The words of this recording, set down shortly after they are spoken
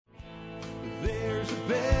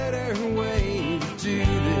better way to do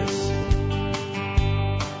this.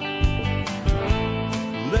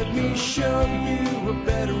 Let me show you a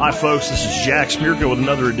better way. Hi, folks. This is Jack Smirka with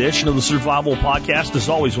another edition of the Survival Podcast. As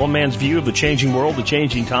always, one man's view of the changing world, the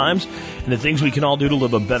changing times, and the things we can all do to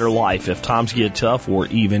live a better life if times get tough or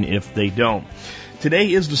even if they don't.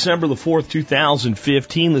 Today is December the 4th,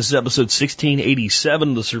 2015. This is episode 1687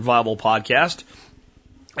 of the Survival Podcast.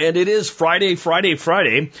 And it is Friday.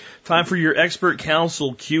 Time for your expert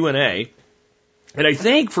council Q&A. And I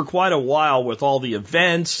think for quite a while with all the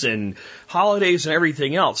events and holidays and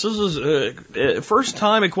everything else, this is the first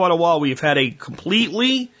time in quite a while we've had a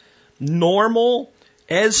completely normal,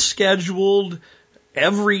 as scheduled,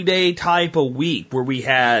 everyday type of week where we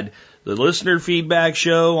had the listener feedback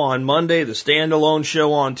show on Monday, the standalone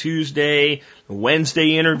show on Tuesday, the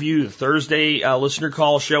Wednesday interview, the Thursday listener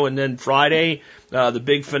call show, and then Friday, the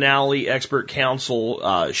big finale expert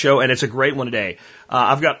council show, and it's a great one today.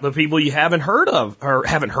 I've got the people you haven't heard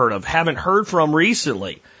from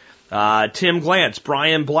recently. Tim Glantz,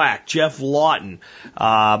 Brian Black, Jeff Lawton,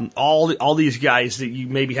 all these guys that you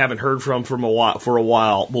maybe haven't heard from for a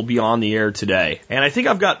while will be on the air today. And I think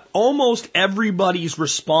I've got almost everybody's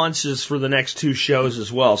responses for the next two shows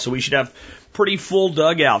as well. So we should have pretty full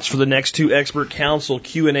dugouts for the next two expert council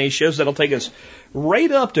Q&A shows. That'll take us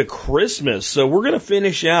right up to Christmas. So we're going to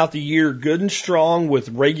finish out the year good and strong with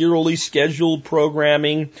regularly scheduled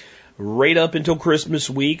programming right up until Christmas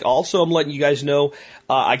week. Also, I'm letting you guys know,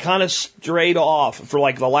 I kind of strayed off for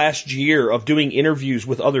like the last year of doing interviews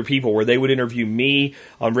with other people where they would interview me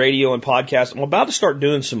on radio and podcast. I'm about to start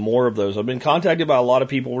doing some more of those. I've been contacted by a lot of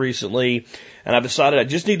people recently, and I've decided I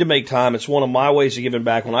just need to make time. It's one of my ways of giving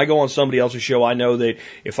back. When I go on somebody else's show, I know that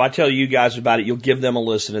if I tell you guys about it, you'll give them a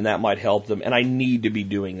listen, and that might help them, and I need to be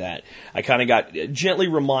doing that. I kind of got gently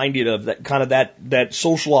reminded of that kind of that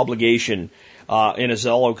social obligation in a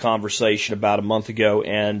Zello conversation about a month ago,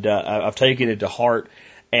 and I've taken it to heart,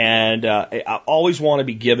 and I always want to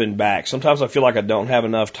be giving back. Sometimes I feel like I don't have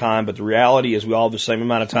enough time, but the reality is we all have the same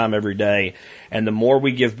amount of time every day, and the more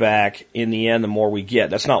we give back, in the end, the more we get.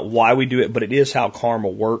 That's not why we do it, but it is how karma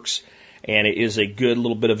works, and it is a good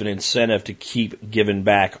little bit of an incentive to keep giving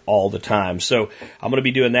back all the time. So I'm going to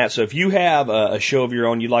be doing that. So if you have a show of your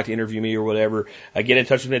own, you'd like to interview me or whatever, get in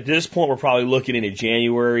touch with me. At this point, we're probably looking into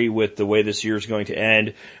January with the way this year is going to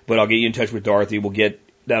end, but I'll get you in touch with Dorothy. We'll get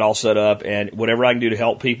that all set up, and whatever I can do to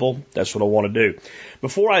help people, that's what I want to do.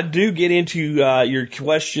 Before I do get into your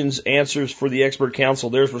questions, answers for the expert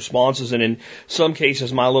council, there's responses, and in some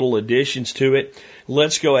cases, my little additions to it.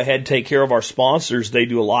 Let's go ahead and take care of our sponsors. They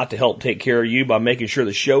do a lot to help take care of you by making sure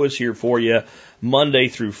the show is here for you Monday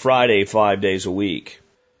through Friday, 5 days a week.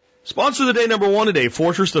 Sponsor of the day number one today,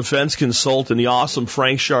 Fortress Defense Consultant. The awesome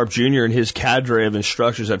Frank Sharp Jr. and his cadre of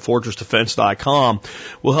instructors at FortressDefense.com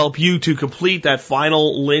will help you to complete that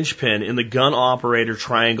final linchpin in the gun operator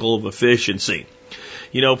triangle of efficiency.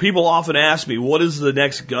 You know, people often ask me, what is the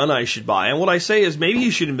next gun I should buy? And what I say is maybe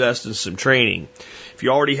you should invest in some training. If you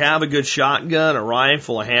already have a good shotgun, a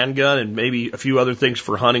rifle, a handgun, and maybe a few other things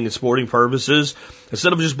for hunting and sporting purposes,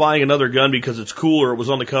 instead of just buying another gun because it's cool or it was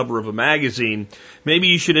on the cover of a magazine, maybe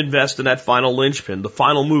you should invest in that final linchpin, the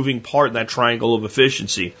final moving part in that triangle of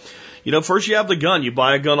efficiency. You know, first you have the gun. You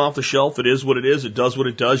buy a gun off the shelf. It is what it is. It does what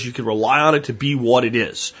it does. You can rely on it to be what it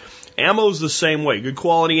is. Ammo's the same way. Good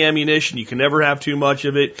quality ammunition. You can never have too much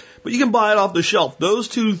of it, but you can buy it off the shelf. Those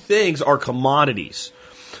two things are commodities.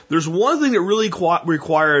 There's one thing that really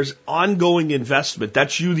requires ongoing investment.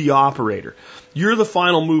 That's you, the operator. You're the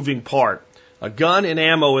final moving part. A gun and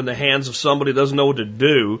ammo in the hands of somebody who doesn't know what to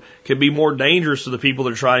do can be more dangerous to the people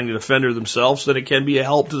that are trying to defend themselves than it can be a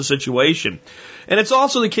help to the situation. And it's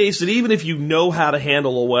also the case that even if you know how to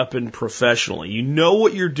handle a weapon professionally, you know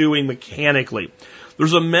what you're doing mechanically,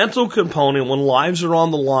 there's a mental component when lives are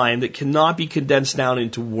on the line that cannot be condensed down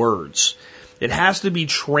into words. It has to be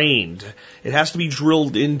trained. It has to be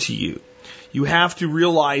drilled into you. You have to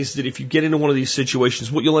realize that if you get into one of these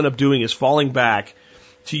situations, what you'll end up doing is falling back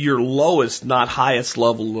to your lowest, not highest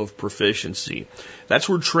level of proficiency. That's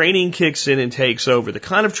where training kicks in and takes over. The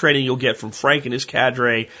kind of training you'll get from Frank and his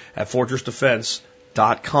cadre at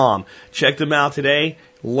FortressDefense.com. Check them out today.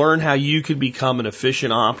 Learn how you can become an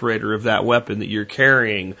efficient operator of that weapon that you're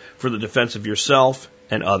carrying for the defense of yourself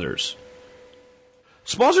and others.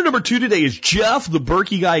 Sponsor number 2 today is Jeff the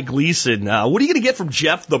Berkey Guy Gleason. What are you going to get from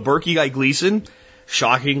Jeff the Berkey Guy Gleason?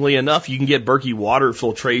 Shockingly enough, you can get Berkey water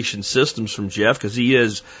filtration systems from Jeff because he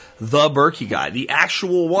is the Berkey Guy, the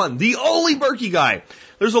actual one, the only Berkey Guy.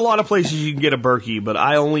 There's a lot of places you can get a Berkey, but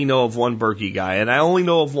I only know of one Berkey Guy, and I only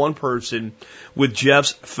know of one person with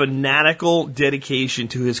Jeff's fanatical dedication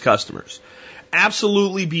to his customers.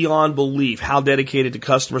 absolutely beyond belief how dedicated to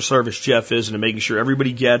customer service Jeff is and to making sure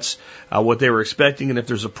everybody gets what they were expecting, and if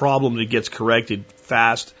there's a problem, it gets corrected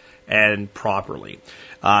fast and properly.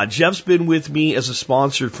 Jeff's been with me as a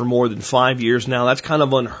sponsor for more than 5 years now. That's kind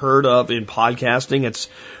of unheard of in podcasting. It's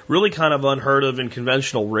really kind of unheard of in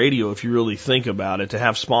conventional radio if you really think about it, to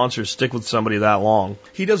have sponsors stick with somebody that long.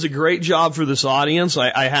 He does a great job for this audience.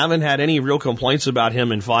 I haven't had any real complaints about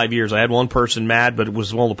him in 5 years. I had one person mad, but it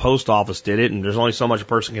was the post office did it, and there's only so much a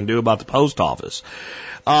person can do about the post office.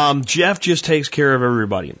 Jeff just takes care of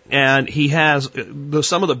everybody, and he has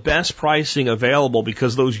some of the best pricing available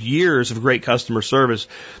because those years of great customer service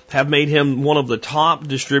have made him one of the top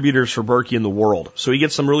distributors for Berkey in the world. So he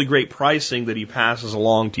gets some really great pricing that he passes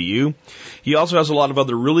along to you. He also has a lot of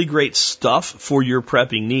other really great stuff for your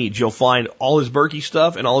prepping needs. You'll find all his Berkey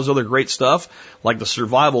stuff and all his other great stuff, like the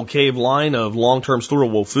Survival Cave line of long-term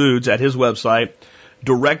storable foods, at his website,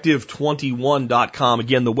 Directive21.com.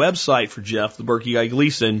 Again, the website for Jeff, the Berkey Guy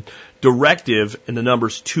Gleason, Directive and the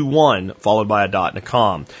numbers 21 followed by a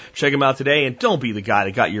 .com. Check him out today, and don't be the guy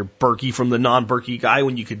that got your Berkey from the non-Berkey guy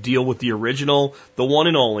when you could deal with the original, the one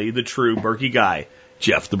and only, the true Berkey guy,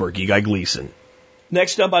 Jeff the Berkey Guy Gleason.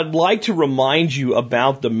 Next up, I'd like to remind you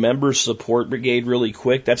about the Member Support Brigade really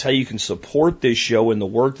quick. That's how you can support this show and the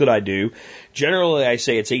work that I do. Generally, I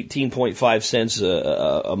say it's 18.5 cents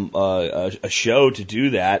a show to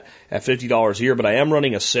do that at $50 a year, but I am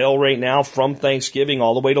running a sale right now from Thanksgiving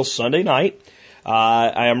all the way till Sunday night.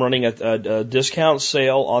 I am running a discount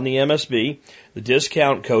sale on the MSB. The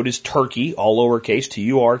discount code is Turkey, all lowercase,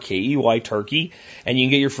 Turkey, Turkey, and you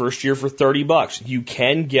can get your first year for $30. You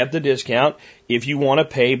can get the discount if you want to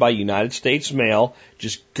pay by United States mail.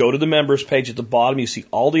 Just go to the members page at the bottom. You see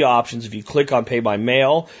all the options. If you click on pay by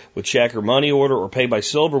mail with check or money order, or pay by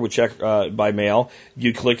silver with check by mail,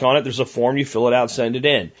 you click on it. There's a form. You fill it out, send it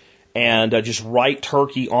in. And just write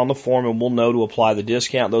Turkey on the form, and we'll know to apply the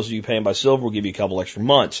discount. Those of you paying by silver will give you a couple extra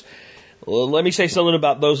months. Let me say something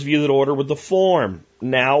about those of you that order with the form,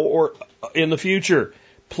 now or in the future.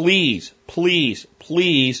 Please, please,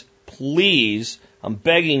 please, please, I'm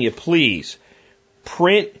begging you, please,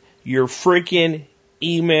 print your freaking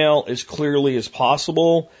email as clearly as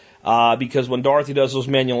possible, because when Dorothy does those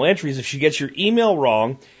manual entries, if she gets your email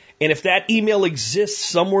wrong, and if that email exists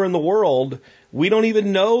somewhere in the world, we don't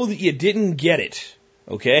even know that you didn't get it.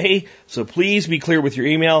 Okay? So please be clear with your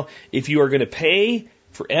email. If you are going to pay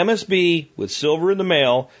for MSB with silver in the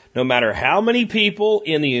mail, no matter how many people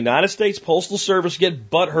in the United States Postal Service get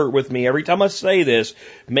butthurt with me every time I say this,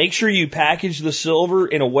 make sure you package the silver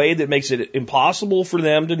in a way that makes it impossible for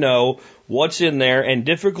them to know what's in there and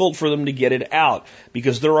difficult for them to get it out,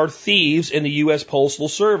 because there are thieves in the U.S. Postal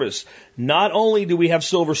Service. Not only do we have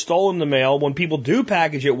silver stolen in the mail, when people do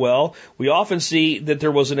package it well, we often see that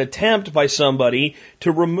there was an attempt by somebody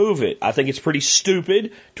to remove it. I think it's pretty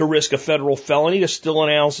stupid to risk a federal felony to steal an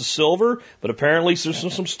ounce of silver, but apparently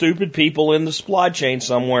there's some stupid people in the supply chain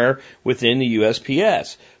somewhere within the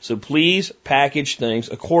USPS. So please package things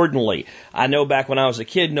accordingly. I know back when I was a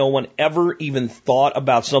kid, no one ever even thought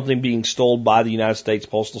about something being stolen by the United States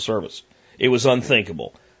Postal Service. It was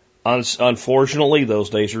unthinkable. Unfortunately,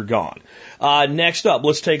 those days are gone. Next up,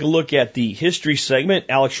 let's take a look at the history segment.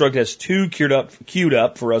 Alex Shrugged has two queued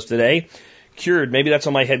up for us today. Cured, maybe that's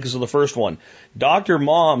on my head because of the first one. Dr.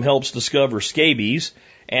 Mom helps discover scabies,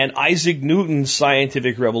 and Isaac Newton's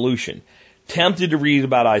scientific revolution. Tempted to read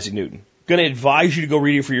about Isaac Newton. Going to advise you to go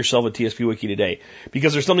read it for yourself at TSP Wiki today,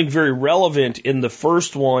 because there's something very relevant in the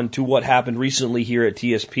first one to what happened recently here at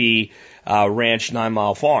TSP Ranch 9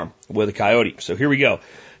 Mile Farm with a coyote. So here we go.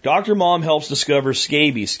 Dr. Mom helps discover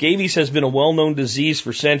scabies. Scabies has been a well-known disease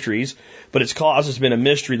for centuries, but its cause has been a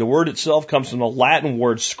mystery. The word itself comes from the Latin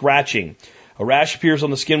word scratching. A rash appears on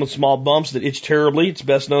the skin with small bumps that itch terribly. It's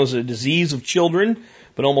best known as a disease of children,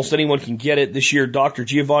 but almost anyone can get it. This year, Dr.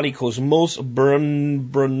 Giovanni Cosmos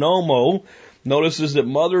Bernomo notices that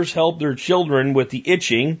mothers help their children with the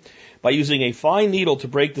itching by using a fine needle to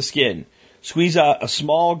break the skin. Squeeze out a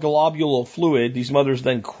small globule of fluid. These mothers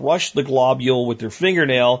then crush the globule with their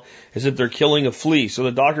fingernail as if they're killing a flea. So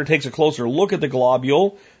the doctor takes a closer look at the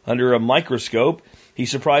globule under a microscope. He's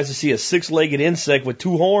surprised to see a 6-legged insect with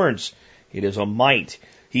 2 horns. It is a mite.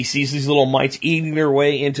 He sees these little mites eating their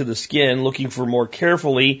way into the skin. Looking more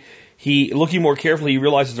carefully, he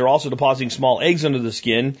realizes they're also depositing small eggs under the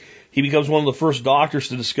skin. He becomes one of the first doctors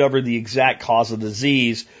to discover the exact cause of the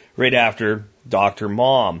disease, right after Dr.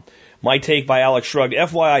 Mom. My take by Alex Shrugged.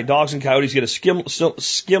 FYI, dogs and coyotes get a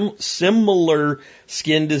similar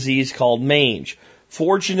skin disease called mange.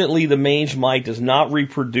 Fortunately, the mange mite does not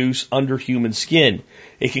reproduce under human skin.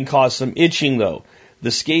 It can cause some itching, though.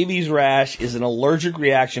 The scabies rash is an allergic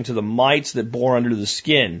reaction to the mites that bore under the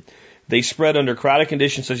skin. They spread under crowded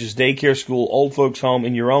conditions such as daycare, school, old folks' home,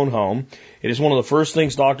 and your own home. It is one of the first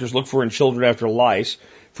things doctors look for in children after lice.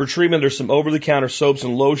 For treatment, there's some over-the-counter soaps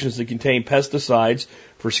and lotions that contain pesticides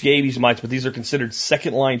for scabies mites, but these are considered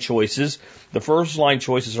second-line choices. The first-line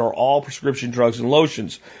choices are all prescription drugs and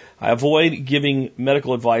lotions. I avoid giving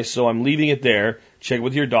medical advice, so I'm leaving it there. Check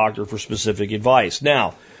with your doctor for specific advice.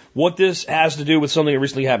 Now, what this has to do with something that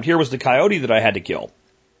recently happened here was the coyote that I had to kill.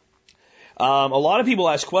 A lot of people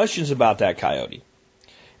ask questions about that coyote.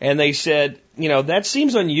 And they said, that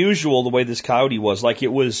seems unusual the way this coyote was. Like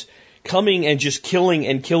it was coming and just killing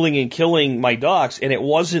and killing and killing my ducks, and it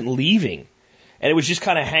wasn't leaving. And it was just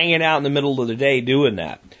kind of hanging out in the middle of the day doing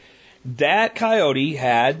that. That coyote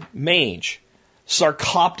had mange.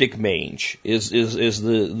 Sarcoptic mange is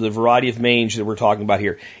the variety of mange that we're talking about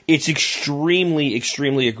here. It's extremely,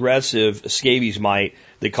 extremely aggressive scabies mite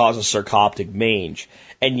that causes sarcoptic mange.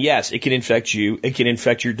 And yes, it can infect you, it can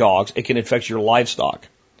infect your dogs, it can infect your livestock.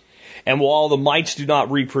 And while the mites do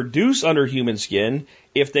not reproduce under human skin,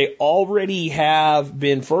 if they already have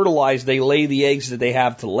been fertilized, they lay the eggs that they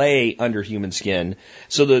have to lay under human skin.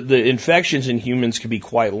 So the infections in humans can be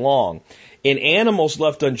quite long. In animals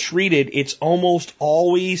left untreated, it's almost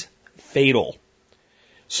always fatal.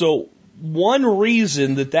 So one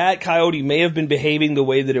reason that coyote may have been behaving the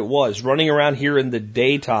way that it was, running around here in the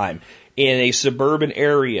daytime in a suburban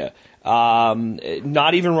area,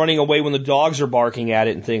 not even running away when the dogs are barking at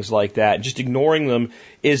it and things like that, just ignoring them,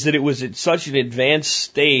 is that it was at such an advanced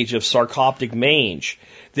stage of sarcoptic mange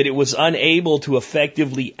that it was unable to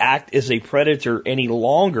effectively act as a predator any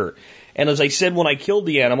longer. And as I said when I killed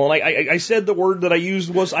the animal, and I said the word that I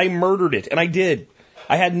used was I murdered it, and I did.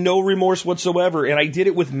 I had no remorse whatsoever, and I did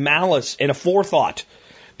it with malice and a forethought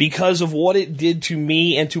because of what it did to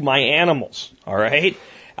me and to my animals, all right?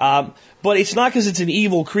 But it's not because it's an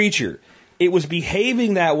evil creature. It was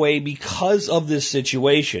behaving that way because of this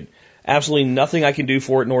situation. Absolutely nothing I can do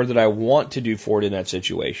for it, nor that I want to do for it in that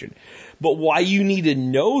situation. But why you need to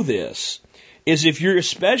know this is if you're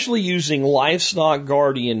especially using livestock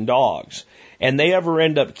guardian dogs and they ever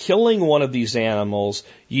end up killing one of these animals,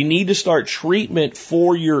 you need to start treatment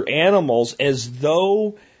for your animals as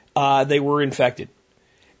though they were infected.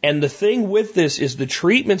 And the thing with this is the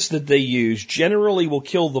treatments that they use generally will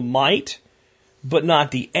kill the mite, but not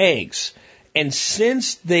the eggs. And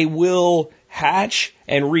since they will hatch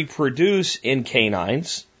and reproduce in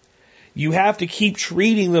canines, you have to keep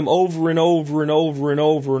treating them over and over and over and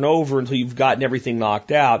over and over until you've gotten everything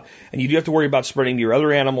knocked out. And you do have to worry about spreading to your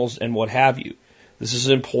other animals and what have you. This is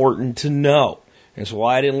important to know. That's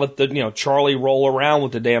why I didn't let Charlie roll around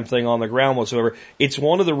with the damn thing on the ground whatsoever. It's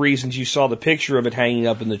one of the reasons you saw the picture of it hanging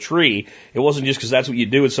up in the tree. It wasn't just because that's what you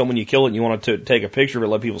do with someone you kill it and you want to take a picture of it,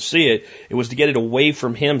 let people see it. It was to get it away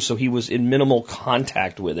from him so he was in minimal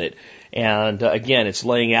contact with it. And again, it's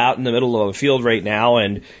laying out in the middle of a field right now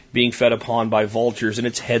and being fed upon by vultures, and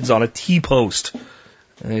its head's on a T-post.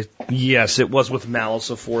 Yes, it was with malice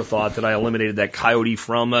aforethought that I eliminated that coyote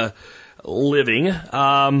from living,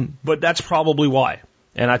 but that's probably why.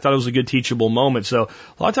 And I thought it was a good teachable moment. So a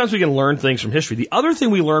lot of times we can learn things from history. The other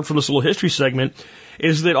thing we learned from this little history segment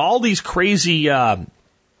is that all these crazy, what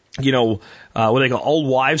they call old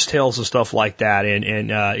wives' tales and stuff like that,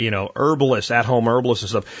 and herbalists, at-home herbalists and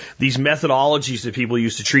stuff, these methodologies that people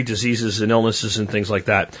use to treat diseases and illnesses and things like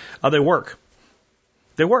that, they work.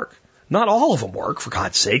 They work. Not all of them work, for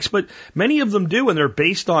God's sakes, but many of them do, and they're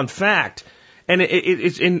based on fact.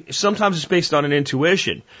 And sometimes it's based on an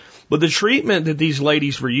intuition. But the treatment that these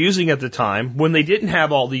ladies were using at the time, when they didn't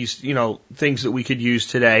have all these, things that we could use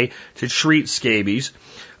today to treat scabies,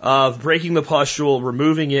 of breaking the pustule,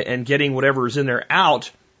 removing it, and getting whatever is in there out,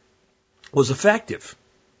 was effective.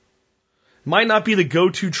 Might not be the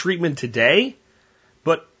go-to treatment today,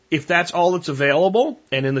 but if that's all that's available,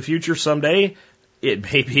 and in the future someday it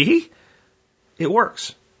may be, it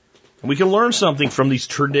works. We can learn something from these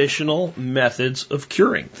traditional methods of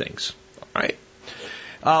curing things. All right.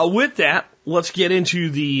 With that, let's get into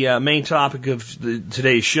the main topic of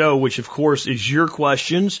today's show, which, of course, is your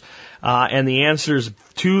questions and the answers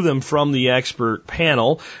to them from the expert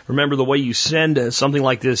panel. Remember, the way you send something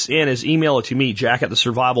like this in is email it to me,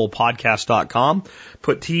 jack@thesurvivalpodcast.com.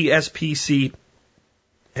 Put TSPC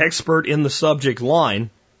expert in the subject line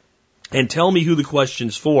and tell me who the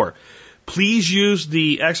question's for. Please use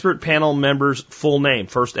the expert panel member's full name,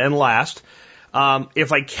 first and last.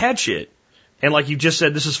 If I catch it, and like you just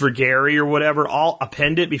said, this is for Gary or whatever, I'll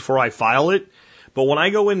append it before I file it. But when I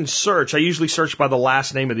go in and search, I usually search by the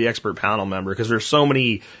last name of the expert panel member because there's so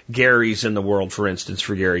many Garys in the world, for instance,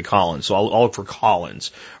 for Gary Collins. So I'll look for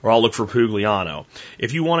Collins or I'll look for Pugliano.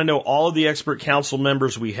 If you want to know all of the expert council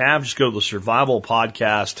members we have, just go to the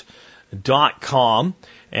survivalpodcast.com,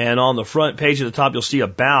 and on the front page at the top, you'll see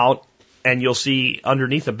About, and you'll see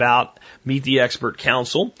underneath About, Meet the Expert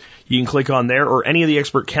Council. You can click on there, or any of the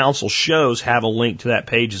Expert Council shows have a link to that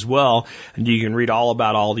page as well, and you can read all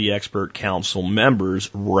about all the Expert Council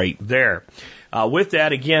members right there. With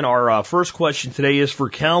that, again, our first question today is for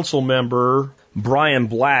Council member Brian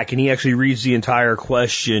Black, and he actually reads the entire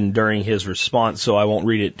question during his response, so I won't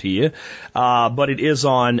read it to you. But it is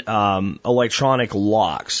on electronic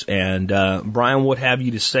locks. And Brian, what have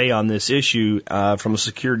you to say on this issue from a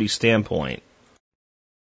security standpoint?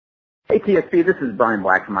 Hey TSP, this is Brian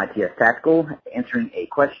Black from ITS Tactical, answering a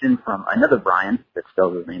question from another Brian that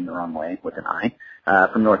spells his name the wrong way with an I,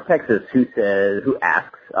 from North Texas, who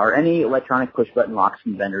asks, are any electronic push-button locks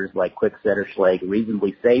from vendors like Kwikset or Schlage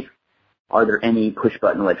reasonably safe? Are there any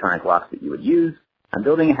push-button electronic locks that you would use? I'm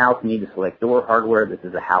building a house and need to select door hardware. This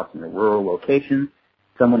is a house in a rural location.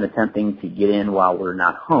 Someone attempting to get in while we're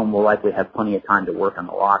not home will likely have plenty of time to work on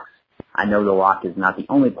the locks. I know the lock is not the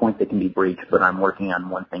only point that can be breached, but I'm working on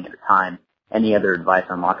one thing at a time. Any other advice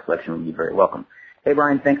on lock selection would be very welcome. Hey,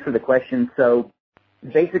 Brian, thanks for the question. So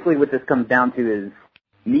basically what this comes down to is,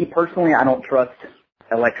 me personally, I don't trust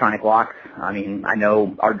electronic locks. I mean, I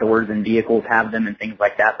know our doors and vehicles have them and things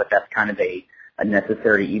like that, but that's kind of a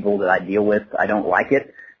necessary evil that I deal with. I don't like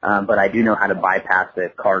it, but I do know how to bypass a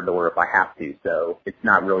car door if I have to, so it's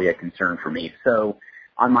not really a concern for me. So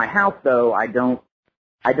on my house, though, I don't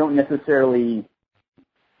necessarily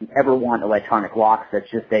ever want electronic locks.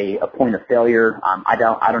 That's just a point of failure. I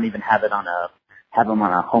don't even have them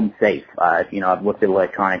on a home safe. I've looked at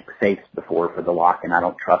electronic safes before for the lock, and I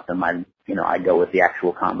don't trust them. I go with the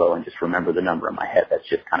actual combo and just remember the number in my head. That's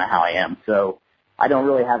just kind of how I am. So I don't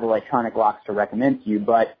really have electronic locks to recommend to you,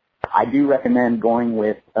 but I do recommend going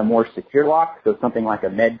with a more secure lock. So something like a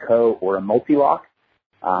Medco or a multi-lock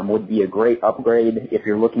would be a great upgrade if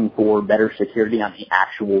you're looking for better security on the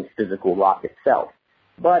actual physical lock itself.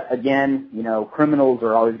 But again, criminals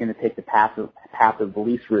are always going to take the path of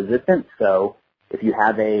least resistance. So if you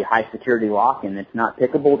have a high security lock and it's not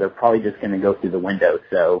pickable, they're probably just going to go through the window.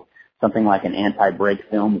 So something like an anti-break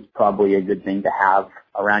film is probably a good thing to have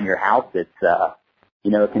around your house. It's,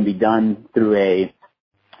 it can be done through a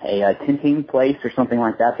tinting place or something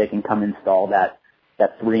like that. They can come install that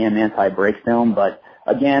 3M anti-break film. But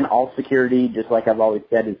again, all security, just like I've always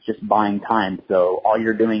said, is just buying time. So all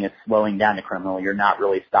you're doing is slowing down a criminal. You're not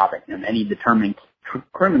really stopping him. Any determined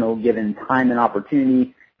criminal, given time and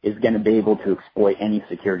opportunity, is going to be able to exploit any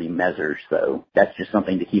security measures. So that's just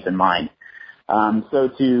something to keep in mind. So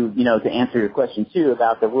to answer your question too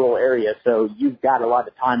about the rural area, so you've got a lot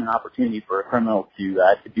of time and opportunity for a criminal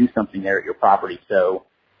to do something there at your property. So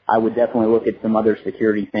I would definitely look at some other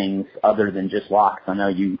security things other than just locks. I know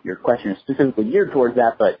your question is specifically geared towards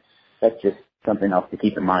that, but that's just something else to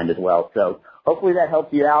keep in mind as well. So hopefully that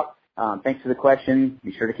helps you out. Thanks for the question.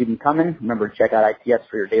 Be sure to keep them coming. Remember to check out ITS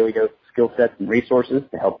for your daily dose of skill sets and resources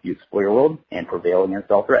to help you explore your world and prevail against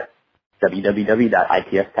all threats.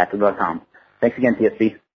 www.itstactical.com. Thanks again,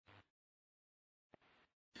 TSP.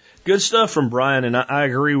 Good stuff from Brian, and I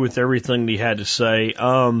agree with everything he had to say.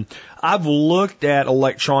 I've looked at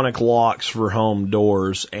electronic locks for home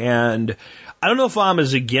doors, and I don't know if I'm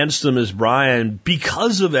as against them as Brian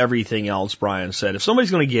because of everything else Brian said. If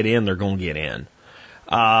somebody's going to get in, they're going to get in.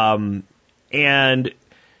 And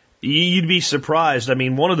you'd be surprised. I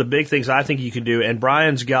mean, one of the big things I think you can do, and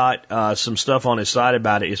Brian's got some stuff on his site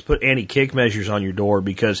about it, is put anti-kick measures on your door,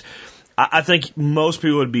 because I think most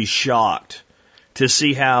people would be shocked to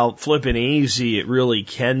see how flippin' easy it really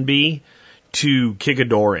can be to kick a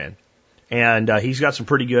door in. And he's got some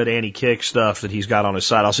pretty good anti-kick stuff that he's got on his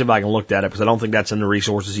site. I'll see if I can look that up, because I don't think that's in the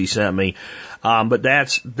resources he sent me. But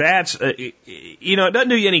that's it doesn't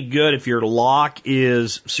do you any good if your lock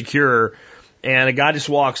is secure and a guy just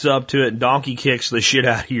walks up to it and donkey kicks the shit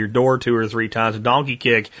out of your door 2 or 3 times. A donkey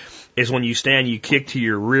kick is when you stand, you kick to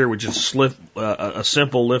your rear, which is a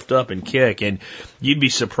simple lift up and kick, and you'd be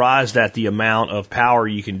surprised at the amount of power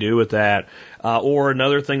you can do with that. Or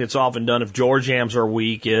another thing that's often done if door jams are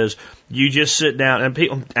weak is you just sit down, and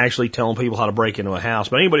people actually telling people how to break into a house,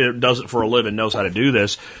 but anybody that does it for a living knows how to do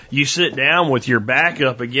this. You sit down with your back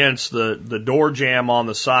up against the door jam on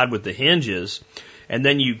the side with the hinges, and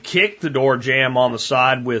then you kick the door jam on the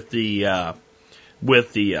side with the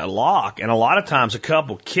lock, and a lot of times a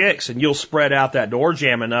couple kicks and you'll spread out that door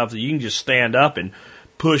jam enough that you can just stand up and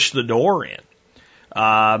push the door in.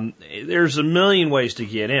 There's a million ways to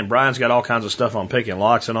get in. Brian's got all kinds of stuff on picking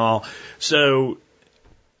locks and all. So,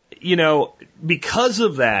 because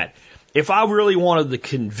of that, if I really wanted the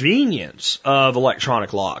convenience of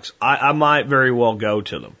electronic locks, I might very well go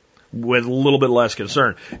to them with a little bit less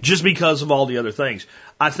concern, just because of all the other things.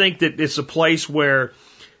 I think that it's a place where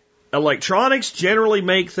electronics generally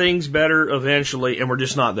make things better eventually, and we're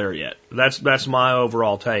just not there yet. That's my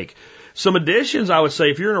overall take. Some additions, I would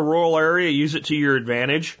say, if you're in a rural area, use it to your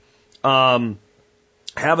advantage. Have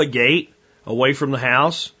a gate away from the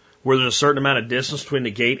house where there's a certain amount of distance between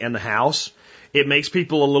the gate and the house. It makes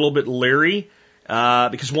people a little bit leery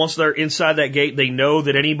because once they're inside that gate, they know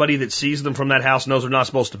that anybody that sees them from that house knows they're not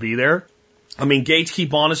supposed to be there. I mean, gates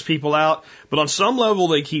keep honest people out, but on some level,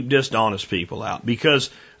 they keep dishonest people out because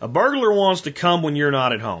a burglar wants to come when you're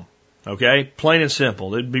not at home. Okay? Plain and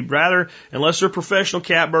simple. It'd be rather, unless they're a professional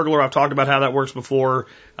cat burglar, I've talked about how that works before.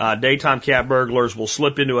 Daytime cat burglars will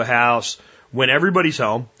slip into a house when everybody's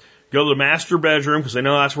home, go to the master bedroom because they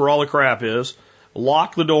know that's where all the crap is,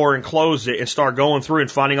 lock the door and close it and start going through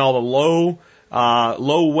and finding all the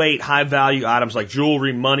low weight, high value items like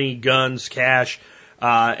jewelry, money, guns, cash,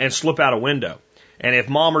 and slip out a window. And if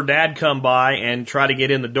mom or dad come by and try to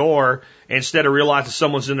get in the door, instead of realizing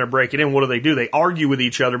someone's in there breaking in, what do? They argue with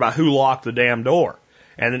each other about who locked the damn door.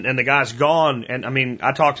 And the guy's gone. And I mean,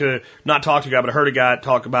 not talked to a guy, but I heard a guy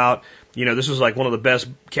talk about, this was like one of the best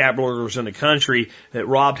cat burglars in the country that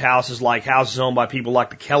robbed houses owned by people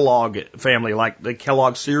like the Kellogg family, like the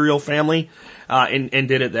Kellogg cereal family, and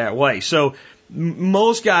did it that way. So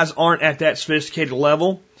most guys aren't at that sophisticated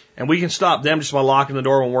level. And we can stop them just by locking the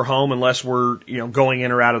door when we're home, unless we're, going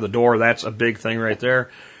in or out of the door. That's a big thing right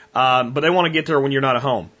there. But they want to get there when you're not at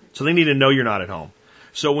home. So they need to know you're not at home.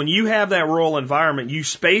 So when you have that rural environment, you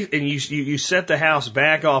space and you set the house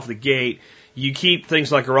back off the gate. You keep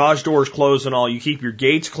things like garage doors closed and all. You keep your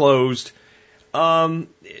gates closed. They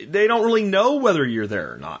don't really know whether you're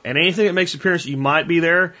there or not. And anything that makes appearance you might be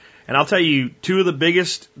there. And I'll tell you, two of the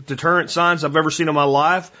biggest deterrent signs I've ever seen in my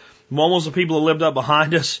life. One was the people that lived up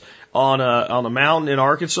behind us on a mountain in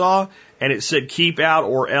Arkansas, and it said keep out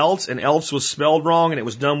or else, and else was spelled wrong, and it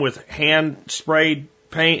was done with hand sprayed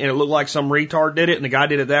paint, and it looked like some retard did it, and the guy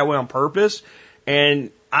did it that way on purpose.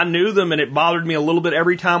 And I knew them, and it bothered me a little bit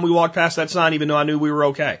every time we walked past that sign, even though I knew we were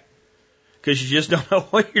okay. Because you just don't know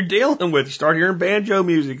what you're dealing with. You start hearing banjo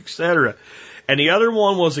music, etc. And the other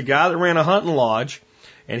one was a guy that ran a hunting lodge,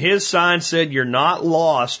 and his sign said, "You're not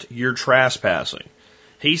lost, you're trespassing."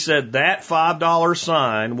 He said that $5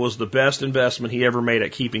 sign was the best investment he ever made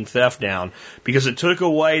at keeping theft down because it took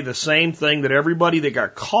away the same thing that everybody that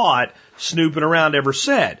got caught snooping around ever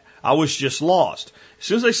said. I was just lost. As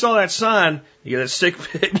soon as they saw that sign, you get that sick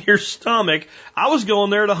pit in your stomach. I was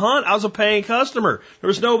going there to hunt. I was a paying customer. There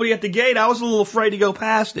was nobody at the gate. I was a little afraid to go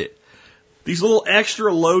past it. These little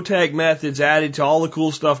extra low-tech methods added to all the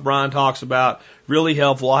cool stuff Brian talks about, really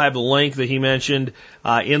helpful. I'll have the link that he mentioned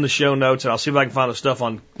in the show notes, and I'll see if I can find the stuff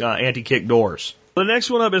on anti-kick doors. The next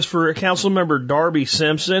one up is for Council Member Darby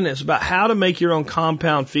Simpson. It's about how to make your own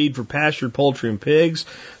compound feed for pastured poultry and pigs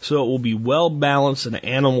so it will be well-balanced and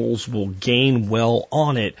animals will gain well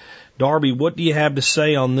on it. Darby, what do you have to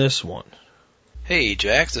say on this one? Hey,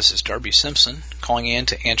 Jack, this is Darby Simpson calling in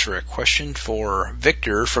to answer a question for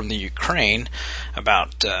Victor from the Ukraine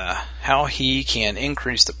about how he can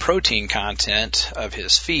increase the protein content of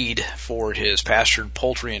his feed for his pastured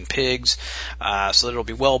poultry and pigs so that it'll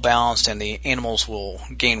be well balanced and the animals will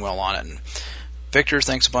gain well on it. And Victor,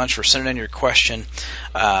 thanks a bunch for sending in your question.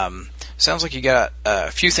 Sounds like you got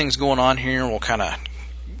a few things going on here. We'll kind of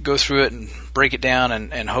go through it and break it down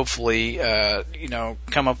and hopefully,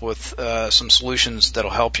 come up with some solutions that'll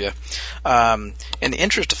help you. In the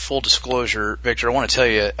interest of full disclosure, Victor, I want to tell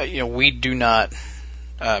you, we do not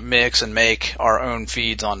mix and make our own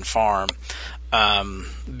feeds on farm.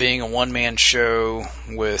 Being a one-man show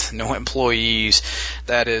with no employees,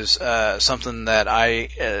 that is something that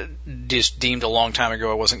I just deemed a long time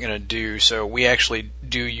ago I wasn't going to do. So we actually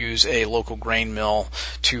do use a local grain mill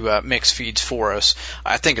to mix feeds for us.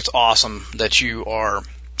 I think it's awesome that you are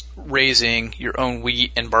raising your own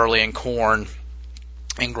wheat and barley and corn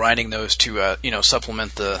and grinding those to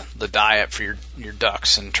supplement the diet for your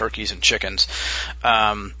ducks and turkeys and chickens.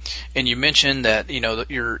 And you mentioned that that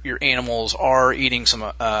your animals are eating some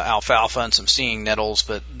alfalfa and some stinging nettles,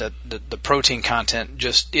 but that the protein content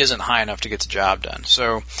just isn't high enough to get the job done.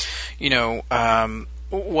 So,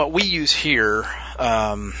 what we use here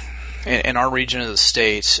in our region of the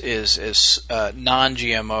States is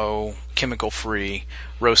non-GMO, chemical-free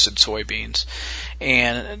roasted soybeans.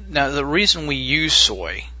 And now the reason we use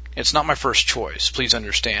soy It's not my first choice, please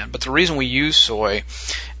understand. But the reason we use soy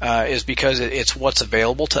is because it's what's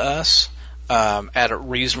available to us at a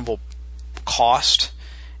reasonable cost,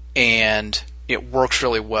 and it works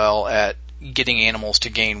really well at getting animals to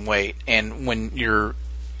gain weight. And when you're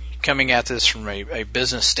coming at this from a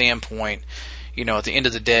business standpoint, at the end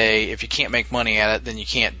of the day, if you can't make money at it, then you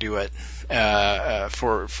can't do it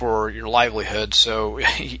for your livelihood. So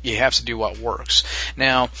you have to do what works.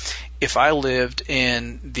 Now, if I lived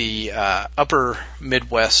in the upper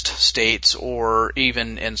Midwest states, or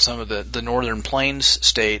even in some of the northern plains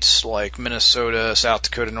states like Minnesota, South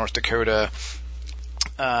Dakota, North Dakota,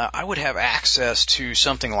 I would have access to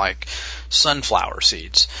something like sunflower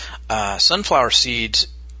seeds. Sunflower seeds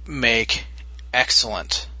make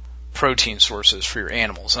excellent protein sources for your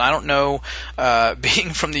animals. And I don't know,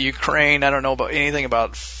 being from the Ukraine, I don't know about anything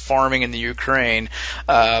about farming in the Ukraine,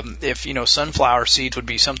 if, sunflower seeds would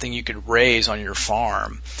be something you could raise on your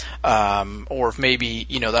farm, or if maybe,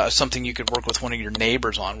 that was something you could work with one of your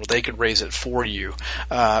neighbors on, where they could raise it for you.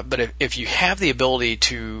 But if you have the ability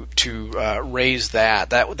to raise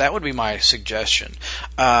that would be my suggestion.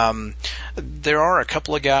 There are a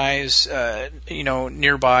couple of guys,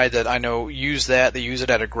 nearby that I know use that. They use it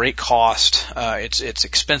at a great cost. It's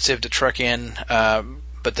expensive to truck in,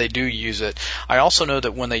 but they do use it. I also know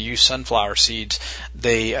that when they use sunflower seeds,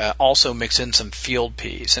 they also mix in some field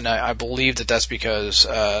peas, and I believe that that's because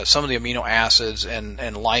some of the amino acids and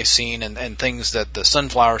lysine and things that the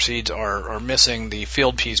sunflower seeds are missing, the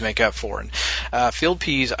field peas make up for. And field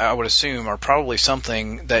peas, I would assume, are probably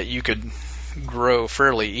something that you could grow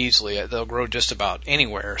fairly easily. They'll grow just about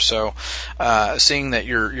anywhere. So, seeing that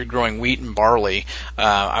you're growing wheat and barley,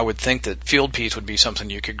 I would think that field peas would be something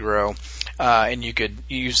you could grow, and you could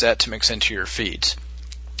use that to mix into your feeds.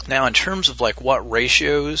 Now, in terms of like what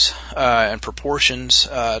ratios and proportions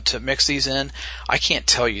to mix these in, I can't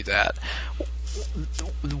tell you that.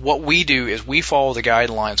 What we do is we follow the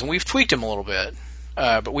guidelines, and we've tweaked them a little bit,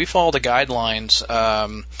 but we follow the guidelines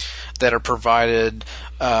that are provided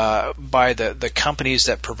by the companies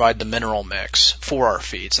that provide the mineral mix for our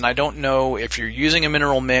feeds. And I don't know if you're using a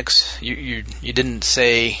mineral mix. You didn't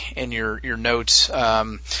say in your notes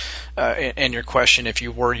and your question if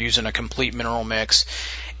you were using a complete mineral mix.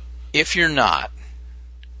 If you're not,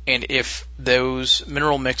 and if those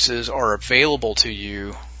mineral mixes are available to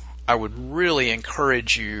you, I would really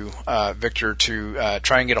encourage you, Victor, to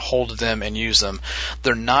try and get a hold of them and use them.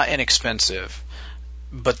 They're not inexpensive,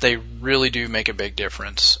 but they really do make a big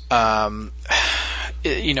difference. Our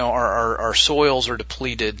soils are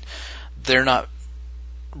depleted. They're not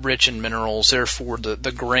rich in minerals. Therefore,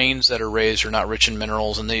 the grains that are raised are not rich in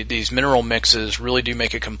minerals. And these mineral mixes really do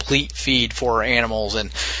make a complete feed for our animals.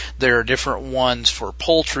 And there are different ones for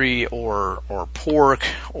poultry or pork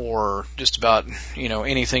or just about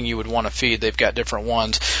anything you would want to feed. They've got different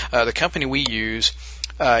ones. The company we use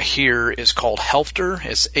here is called Helfter.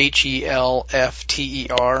 It's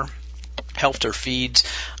Helfter. Helfter Feeds.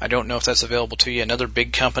 I don't know if that's available to you. Another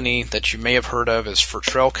big company that you may have heard of is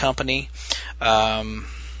Fertrell Company. I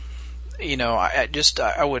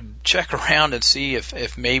would check around and see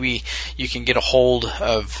if maybe you can get a hold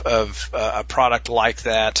of a product like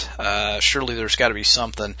that. Surely there's got to be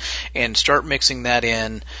something, and start mixing that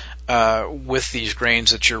in with these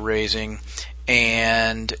grains that you're raising.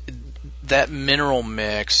 And that mineral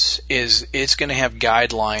mix it's going to have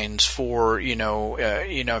guidelines for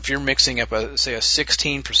if you're mixing up say a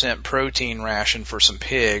 16% protein ration for some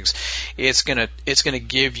pigs, it's going to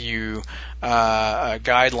give you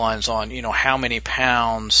guidelines on how many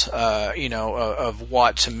pounds of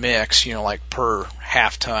what to mix, like per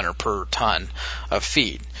half ton or per ton of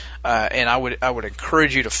feed, and I would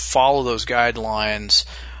encourage you to follow those guidelines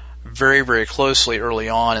very, very closely early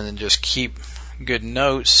on, and then just keep good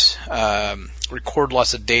notes, record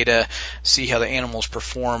lots of data, see how the animals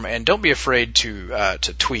perform, and don't be afraid to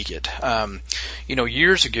tweak it.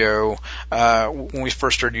 Years ago, when we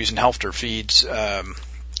first started using Helfter feeds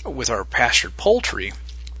with our pastured poultry,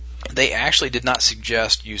 they actually did not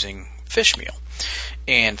suggest using fish meal.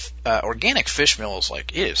 And organic fish meal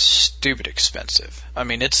it is stupid expensive. I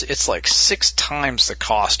mean, it's like 6 times the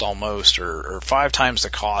cost almost, or 5 times the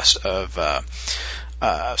cost of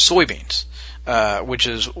soybeans. Which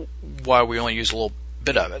is why we only use a little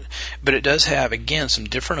bit of it. But it does have, again, some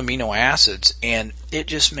different amino acids, and it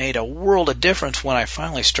just made a world of difference when I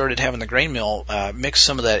finally started having the grain mill mix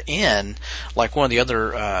some of that in, like one of the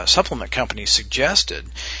other supplement companies suggested.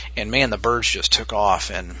 And man, the birds just took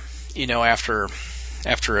off. And after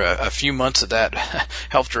after a few months of that,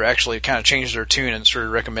 helped her actually kind of change their tune and started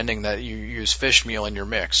recommending that you use fish meal in your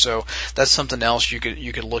mix. So that's something else you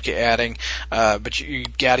could look at adding. But you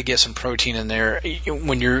got to get some protein in there.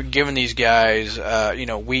 When you're giving these guys,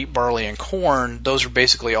 wheat, barley, and corn, those are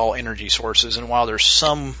basically all energy sources. And while there's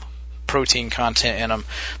some protein content in them,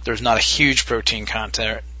 there's not a huge protein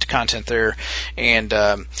content there, and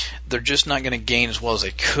they're just not going to gain as well as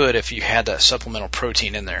they could if you had that supplemental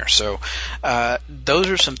protein in there. So those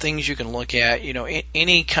are some things you can look at.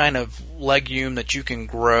 Any kind of legume that you can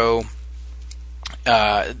grow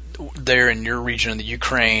there in your region in the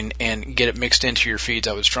Ukraine and get it mixed into your feeds,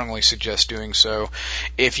 I would strongly suggest doing so.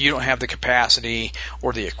 If you don't have the capacity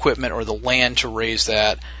or the equipment or the land to raise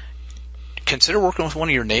that, consider working with one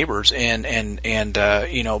of your neighbors and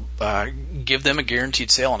give them a guaranteed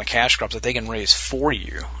sale on a cash crop that they can raise for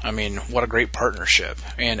you. I mean, what a great partnership.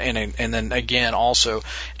 And then again, also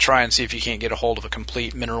try and see if you can't get a hold of a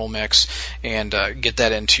complete mineral mix and get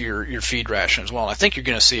that into your feed ration as well. And I think you're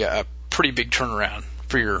going to see a pretty big turnaround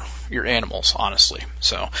for your animals, honestly.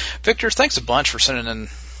 So, Victor, thanks a bunch for sending in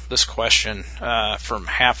this question from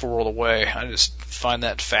half a world away. I just find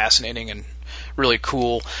that fascinating and really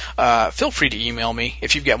cool. Feel free to email me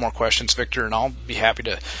if you've got more questions, Victor, and I'll be happy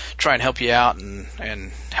to try and help you out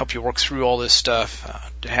and help you work through all this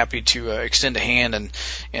stuff. Happy to extend a hand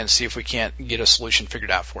and see if we can't get a solution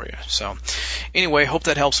figured out for you. So anyway, hope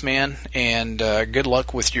that helps, man, and good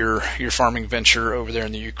luck with your farming venture over there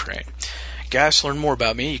in the Ukraine. Guys, to learn more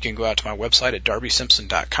about me, you can go out to my website at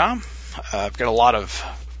darbysimpson.com. I've got a lot of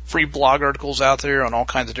free blog articles out there on all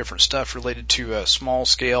kinds of different stuff related to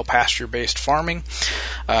small-scale pasture-based farming.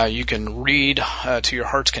 You can read to your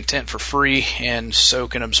heart's content for free and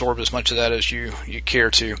soak and absorb as much of that as you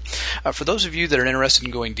care to. For those of you that are interested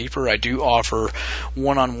in going deeper, I do offer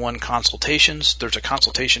one-on-one consultations. There's a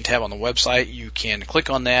consultation tab on the website. You can click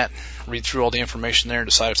on that, read through all the information there, and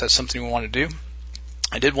decide if that's something you want to do.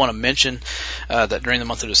 I did want to mention that during the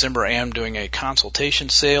month of December, I am doing a consultation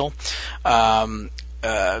sale.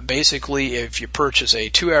 Basically, if you purchase a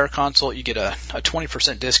 2-hour consult, you get a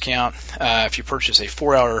 20% discount. If you purchase a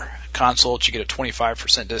 4-hour consult, you get a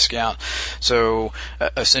 25% discount. So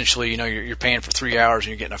essentially, you're paying for 3 hours and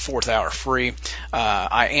you're getting a 4th hour free.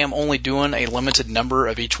 I am only doing a limited number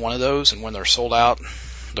of each one of those, and when they're sold out,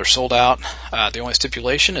 they're sold out. The only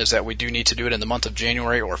stipulation is that we do need to do it in the month of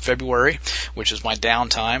January or February, which is my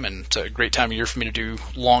downtime, and it's a great time of year for me to do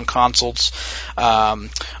long consults.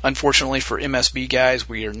 Unfortunately for MSB guys,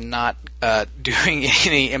 we are not doing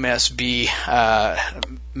any MSB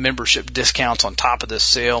membership discounts on top of this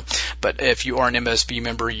sale, but if you are an MSB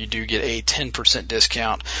member, you do get a 10%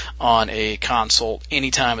 discount on a consult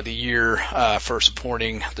any time of the year for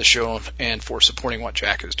supporting the show and for supporting what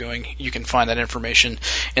Jack is doing. You can find that information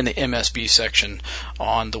in the MSB section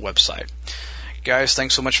on the website. Guys,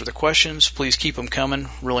 thanks so much for the questions. Please keep them coming.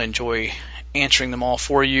 Really enjoy answering them all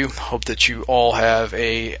for you. Hope that you all have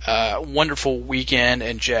a wonderful weekend.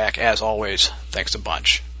 And Jack, as always, thanks a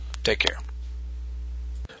bunch. Take care.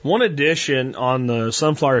 One addition on the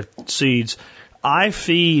sunflower seeds, I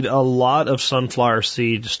feed a lot of sunflower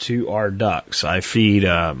seeds to our ducks. I feed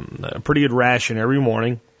a pretty good ration every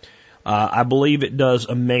morning. I believe it does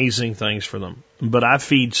amazing things for them. But I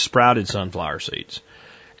feed sprouted sunflower seeds.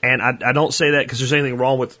 And I don't say that because there's anything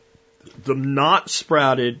wrong with them not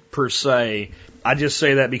sprouted per se. I just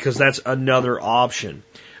say that because that's another option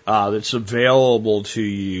that's available to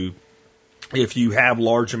you if you have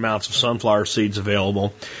large amounts of sunflower seeds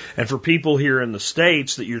available. And for people here in the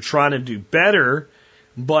States that you're trying to do better,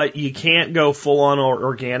 but you can't go full on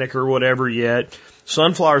organic or whatever yet,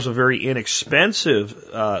 sunflower is a very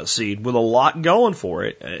inexpensive seed with a lot going for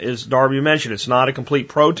it. As Darby mentioned, it's not a complete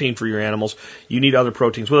protein for your animals. You need other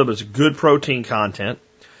proteins with it, but it's a good protein content.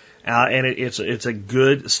 And it's a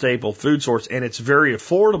good staple food source, and it's very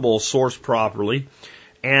affordable sourced properly.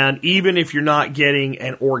 And even if you're not getting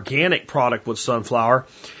an organic product with sunflower,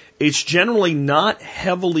 it's generally not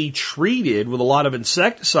heavily treated with a lot of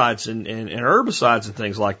insecticides and herbicides and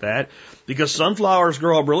things like that, because sunflowers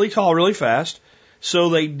grow up really tall really fast, so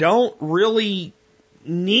they don't really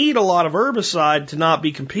need a lot of herbicide to not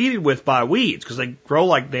be competed with by weeds, because they grow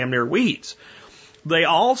like damn near weeds. They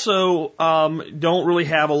also don't really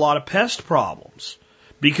have a lot of pest problems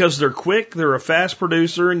because they're quick, they're a fast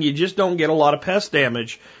producer, and you just don't get a lot of pest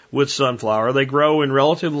damage with sunflower. They grow in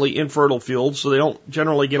relatively infertile fields, so they don't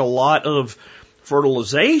generally get a lot of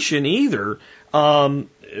fertilization either from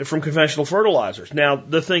conventional fertilizers. Now,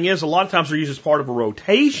 the thing is, a lot of times they're used as part of a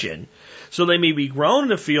rotation, so they may be grown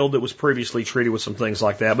in a field that was previously treated with some things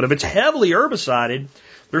like that. But if it's heavily herbicided,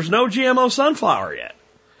 there's no GMO sunflower yet.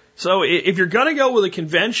 So if you're going to go with a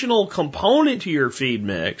conventional component to your feed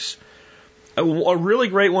mix, a really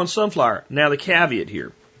great one, sunflower. Now the caveat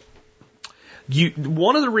here.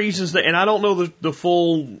 One of the reasons that, and I don't know the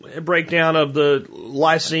full breakdown of the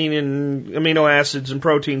lysine and amino acids and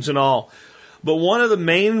proteins and all, but one of the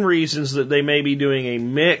main reasons that they may be doing a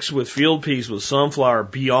mix with field peas with sunflower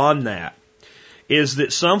beyond that is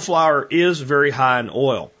that sunflower is very high in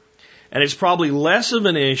oil. And it's probably less of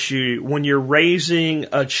an issue when you're raising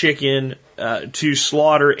a chicken to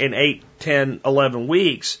slaughter in 8, 10, 11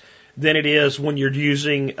 weeks than it is when you're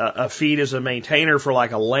using a feed as a maintainer for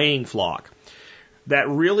like a laying flock. That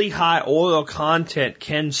really high oil content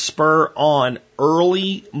can spur on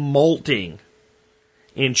early molting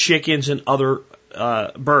in chickens and other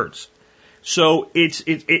birds. So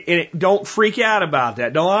don't freak out about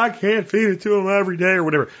that. No, I can't feed it to them every day or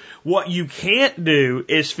whatever. What you can't do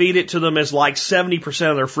is feed it to them as like 70%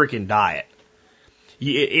 of their freaking diet.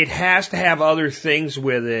 It has to have other things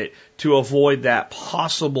with it to avoid that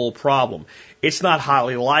possible problem. It's not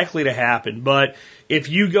highly likely to happen, but if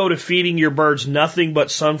you go to feeding your birds nothing but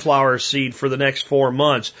sunflower seed for the next 4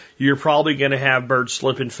 months, you're probably going to have birds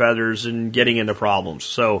slipping feathers and getting into problems.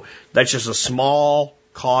 So that's just a small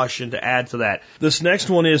caution to add to that. This next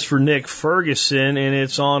one is for Nick Ferguson, and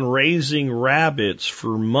it's on raising rabbits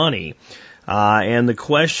for money. And the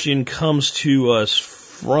question comes to us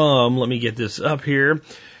from, let me get this up here.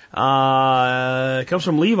 It comes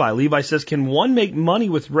from Levi. Levi says, can one make money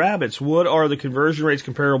with rabbits? What are the conversion rates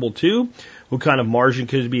comparable to? What kind of margin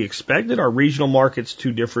could be expected? Are regional markets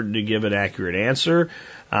too different to give an accurate answer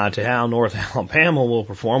to how North Alabama will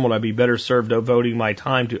perform? Would I be better served devoting my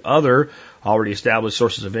time to other already established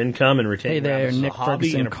sources of income and retaining rabbits as a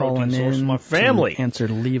hobby and a protein source for my family? Answer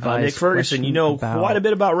Levi's Nick Ferguson, you know quite a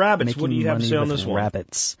bit about rabbits. What do you have to say on this one?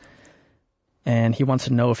 Rabbits. And he wants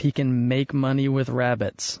to know if he can make money with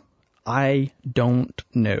rabbits. I don't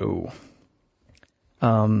know.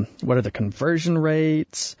 What are the conversion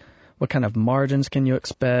rates? What kind of margins can you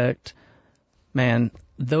expect? Man,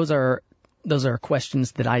 those are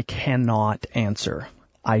questions that I cannot answer.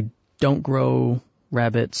 I don't grow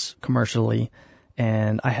rabbits commercially,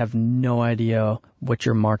 and I have no idea what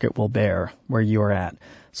your market will bear where you're at.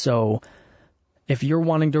 So if you're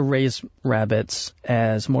wanting to raise rabbits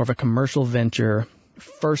as more of a commercial venture,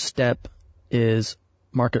 first step is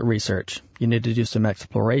market research. You need to do some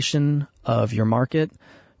exploration of your market,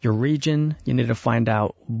 your region. You need to find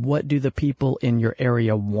out, what do the people in your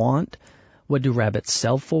area want? What do rabbits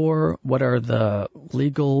sell for? What are the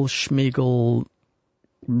legal schmeagle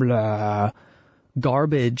blah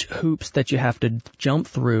garbage hoops that you have to jump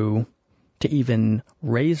through to even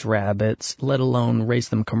raise rabbits, let alone raise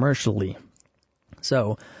them commercially?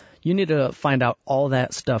 So you need to find out all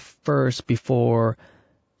that stuff first before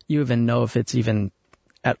you even know if it's even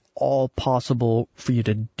at all possible for you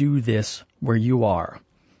to do this where you are.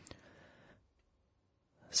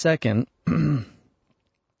 Second,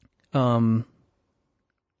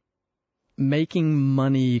 making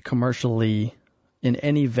money commercially in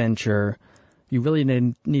any venture, you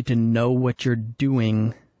really need to know what you're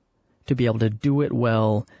doing to be able to do it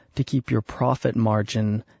well, to keep your profit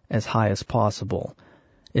margin as high as possible.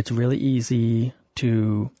 It's really easy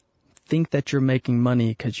to think that you're making money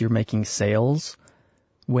because you're making sales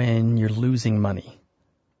when you're losing money.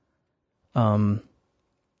 And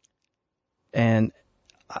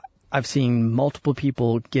I've seen multiple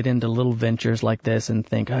people get into little ventures like this and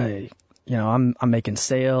think, hey, I'm making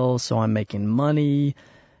sales, so I'm making money.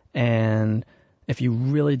 And if you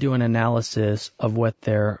really do an analysis of what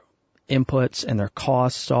their inputs and their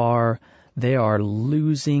costs are, they are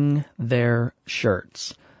losing their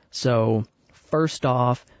shirts. So first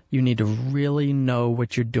off, you need to really know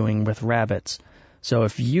what you're doing with rabbits. So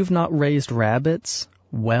if you've not raised rabbits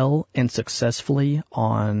well and successfully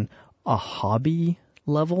on a hobby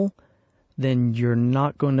level, then you're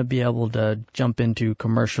not going to be able to jump into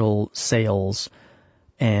commercial sales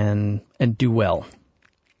and do well.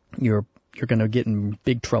 You're going to get in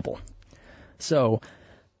big trouble. So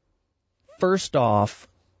first off,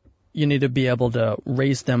 you need to be able to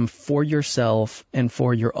raise them for yourself and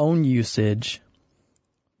for your own usage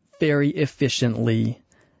very efficiently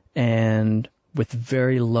and with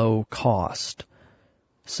very low cost.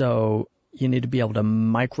 So you need to be able to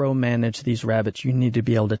micromanage these rabbits. You need to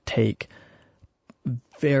be able to take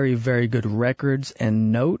very, very good records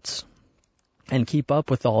and notes and keep up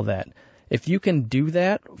with all that. If you can do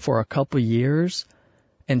that for a couple years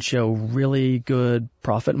and show really good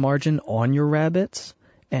profit margin on your rabbits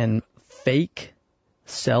and fake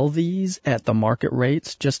sell these at the market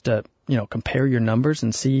rates just to, compare your numbers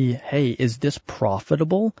and see, hey, is this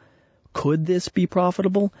profitable could this be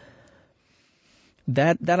profitable?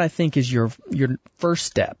 That I think is your first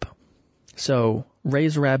step. So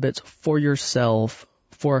raise rabbits for yourself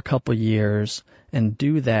for a couple years and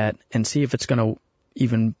do that and see if it's going to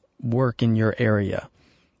even work in your area.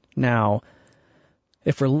 Now,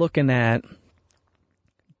 if we're looking at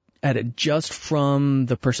it just from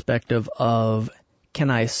the perspective of, can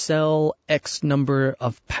I sell X number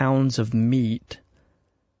of pounds of meat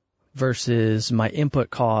versus my input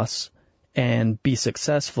costs and be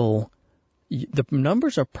successful, the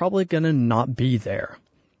numbers are probably going to not be there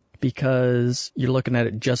because you're looking at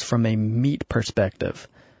it just from a meat perspective.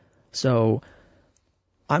 So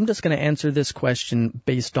I'm just going to answer this question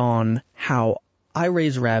based on how I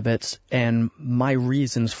raise rabbits and my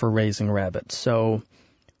reasons for raising rabbits. So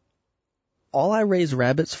all I raise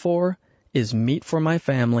rabbits for is meat for my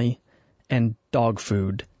family and dog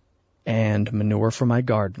food and manure for my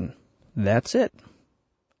garden. That's it.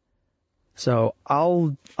 So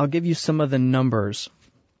I'll give you some of the numbers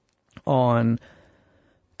on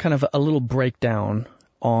kind of a little breakdown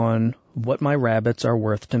on what my rabbits are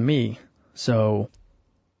worth to me. So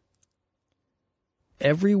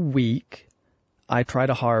every week I try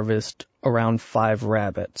to harvest around 5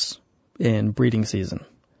 rabbits in breeding season.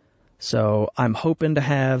 So I'm hoping to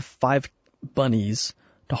have 5 bunnies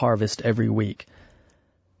to harvest every week.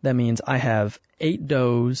 That means I have 8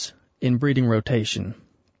 does in breeding rotation.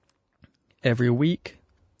 Every week,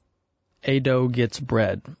 a doe gets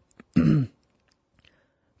bred.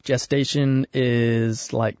 Gestation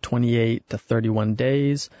is like 28 to 31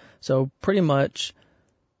 days. So pretty much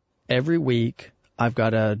every week, I've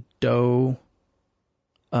got a doe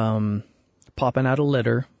popping out a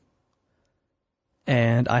litter,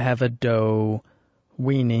 and I have a doe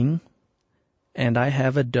weaning, and I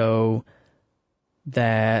have a doe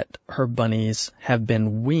that her bunnies have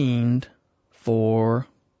been weaned for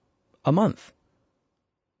a month,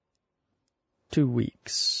 2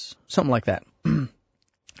 weeks, something like that.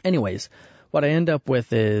 Anyways, what I end up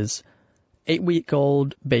with is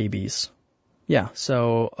 8-week-old babies. Yeah,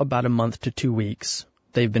 so about a month to 2 weeks,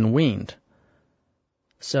 they've been weaned.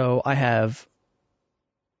 So I have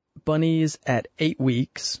bunnies at 8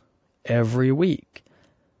 weeks every week.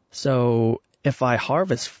 So if I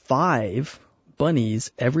harvest 5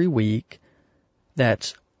 bunnies every week,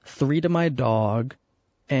 that's 3 to my dog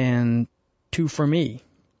and 2 for me.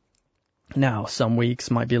 Now, some weeks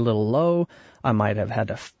might be a little low. I might have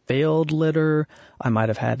had a failed litter. I might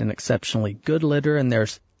have had an exceptionally good litter, and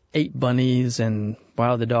there's 8 bunnies, and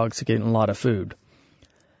wow, the dog's getting a lot of food.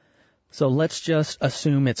 So let's just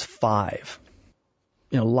assume it's 5.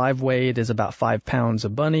 Live weight is about 5 pounds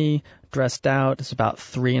of bunny. Dressed out is about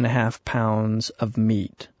 3.5 pounds of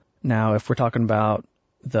meat. Now, if we're talking about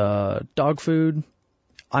the dog food,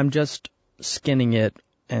 I'm just skinning it,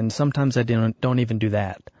 and sometimes I don't even do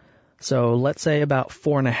that. So let's say about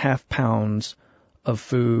 4.5 pounds of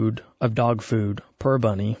dog food per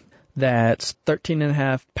bunny. That's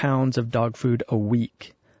 13.5 pounds of dog food a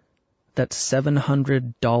week. That's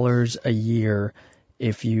 $700 a year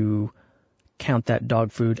if you count that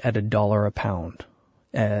dog food at $1 a pound.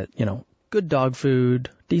 Good dog food,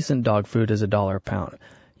 decent dog food is $1 a pound.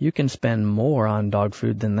 You can spend more on dog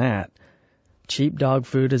food than that. Cheap dog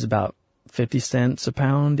food is about 50 cents a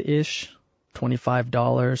pound-ish,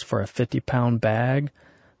 $25 for a 50-pound bag.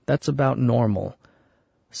 That's about normal.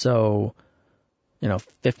 So,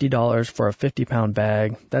 $50 for a 50-pound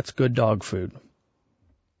bag, that's good dog food.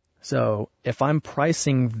 So if I'm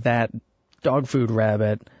pricing that dog food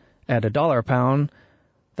rabbit at $1 a pound,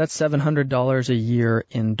 that's $700 a year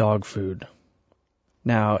in dog food.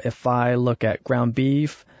 Now, if I look at ground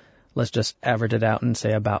beef, let's just average it out and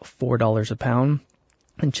say about $4 a pound,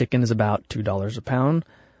 and chicken is about $2 a pound.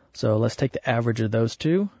 So let's take the average of those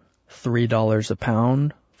two, $3 a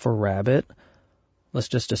pound for rabbit. Let's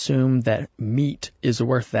just assume that meat is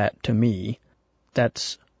worth that to me.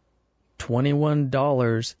 That's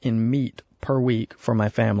 $21 in meat per week for my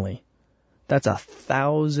family. That's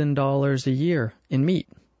 $1,000 a year in meat.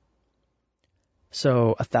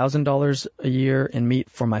 So $1,000 a year in meat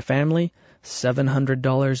for my family,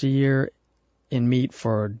 $700 a year in meat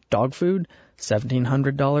for dog food,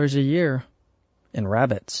 $1,700 a year in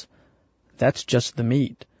rabbits. That's just the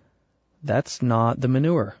meat. That's not the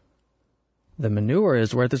manure. The manure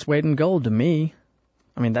is worth its weight in gold to me.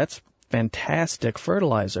 That's fantastic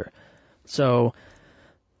fertilizer. So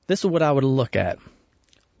this is what I would look at.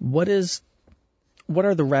 What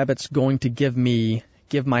are the rabbits going to give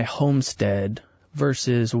my homestead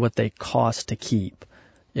versus what they cost to keep?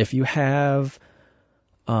 If you have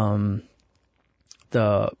the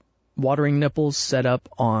watering nipples set up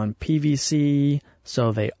on PVC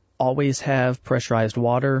so they always have pressurized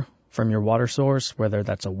water from your water source, whether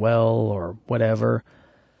that's a well or whatever,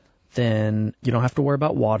 then you don't have to worry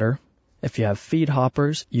about water. If you have feed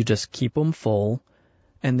hoppers, you just keep them full.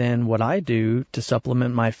 And then what I do to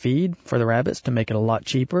supplement my feed for the rabbits to make it a lot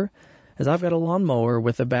cheaper is I've got a lawnmower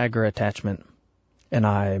with a bagger attachment. And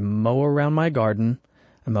I mow around my garden.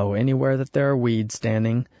 I mow anywhere that there are weeds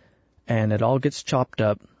standing. And it all gets chopped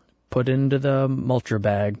up, put into the mulcher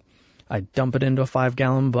bag. I dump it into a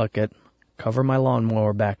 5-gallon bucket, cover my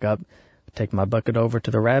lawnmower back up, take my bucket over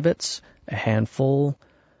to the rabbits, a handful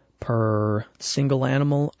per single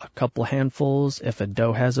animal, a couple handfuls if a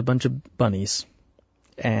doe has a bunch of bunnies.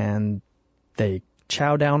 And they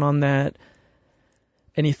chow down on that.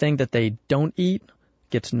 Anything that they don't eat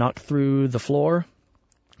gets knocked through the floor,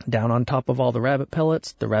 down on top of all the rabbit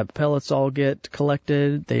pellets. The rabbit pellets all get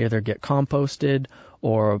collected. They either get composted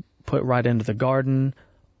or put right into the garden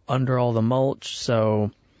under all the mulch.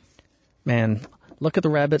 So, man, look at the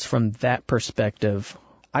rabbits from that perspective.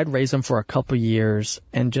 I'd raise them for a couple years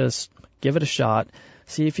and just give it a shot.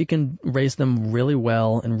 See if you can raise them really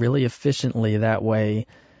well and really efficiently that way.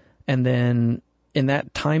 And then in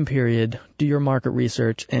that time period, do your market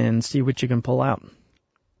research and see what you can pull out.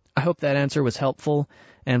 I hope that answer was helpful.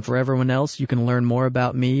 And for everyone else, you can learn more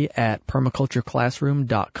about me at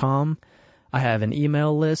permacultureclassroom.com. I have an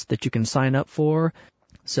email list that you can sign up for.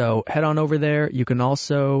 So head on over there. You can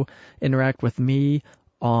also interact with me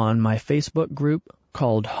on my Facebook group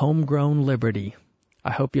called Homegrown Liberty.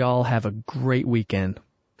 I hope y'all have a great weekend.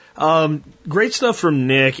 Great stuff from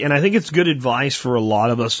Nick, and I think it's good advice for a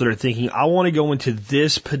lot of us that are thinking, I want to go into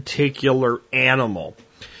this particular animal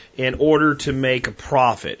in order to make a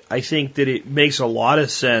profit. I think that it makes a lot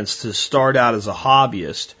of sense to start out as a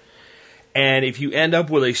hobbyist, and if you end up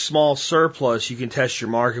with a small surplus, you can test your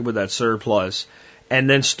market with that surplus, and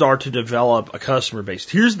then start to develop a customer base.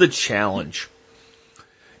 Here's the challenge,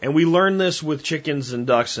 and we learn this with chickens and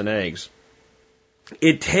ducks and eggs.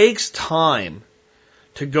 It takes time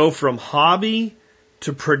to go from hobby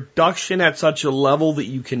to production at such a level that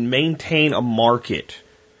you can maintain a market.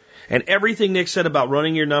 And everything Nick said about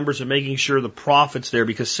running your numbers and making sure the profit's there,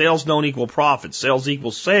 because sales don't equal profit. Sales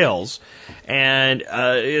equals sales. And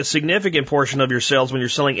a significant portion of your sales when you're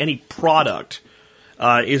selling any product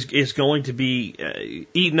is going to be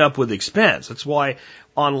eaten up with expense. That's why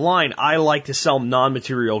online I like to sell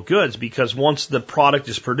non-material goods, because once the product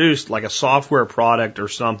is produced, like a software product or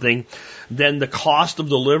something, then the cost of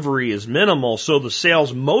delivery is minimal, so the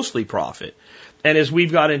sales mostly profit. And as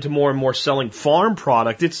we've got into more and more selling farm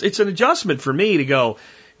product, it's an adjustment for me to go,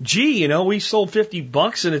 gee, we sold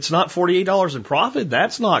 $50 and it's not $48 in profit.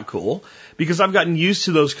 That's not cool, because I've gotten used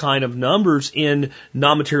to those kind of numbers in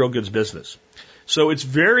non-material goods business. So it's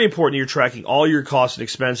very important you're tracking all your costs and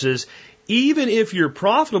expenses. Even if you're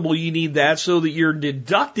profitable, you need that so that you're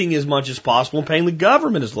deducting as much as possible and paying the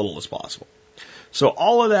government as little as possible. So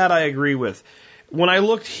all of that I agree with. When I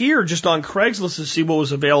looked here just on Craigslist to see what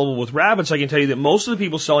was available with rabbits, I can tell you that most of the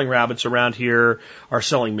people selling rabbits around here are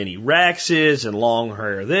selling mini Rexes and long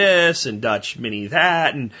hair this and Dutch mini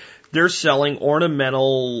that, and they're selling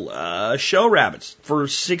ornamental show rabbits for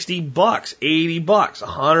 $60, $80,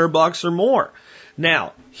 $100 or more.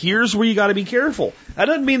 Now, here's where you got to be careful. That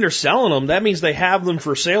doesn't mean they're selling them. That means they have them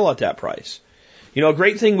for sale at that price. A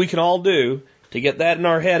great thing we can all do to get that in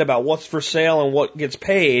our head about what's for sale and what gets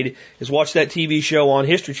paid is watch that TV show on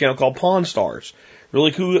History Channel called Pawn Stars.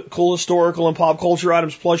 Really cool historical and pop culture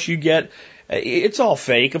items. Plus you get, it's all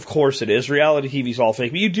fake. Of course it is. Reality TV's all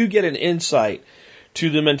fake. But you do get an insight to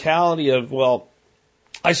the mentality of, well,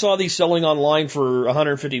 I saw these selling online for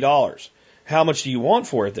 $150. How much do you want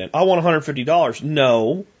for it then? I want $150.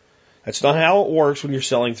 No, that's not how it works when you're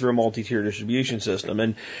selling through a multi-tier distribution system.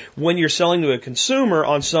 And when you're selling to a consumer,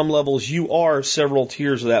 on some levels, you are several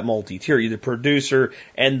tiers of that multi-tier. You're the producer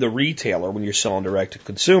and the retailer when you're selling direct to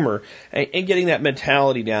consumer. And getting that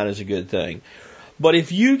mentality down is a good thing. But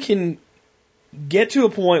if you can get to a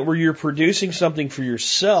point where you're producing something for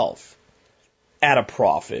yourself at a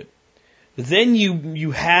profit, then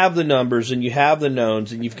you have the numbers and you have the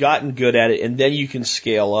knowns and you've gotten good at it, and then you can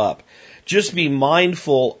scale up. Just be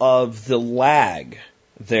mindful of the lag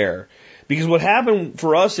there. Because what happened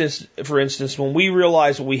for us is, for instance, when we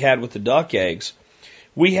realized what we had with the duck eggs,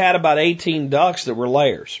 we had about 18 ducks that were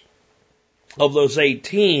layers. Of those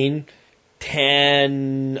 18,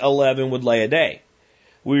 10, 11 would lay a day.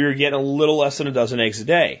 We were getting a little less than a dozen eggs a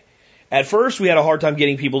day. At first, we had a hard time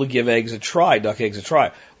getting people to give eggs a try, duck eggs a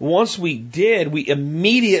try. Once we did, we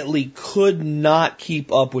immediately could not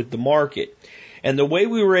keep up with the market. And the way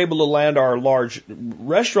we were able to land our large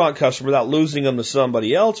restaurant customer without losing them to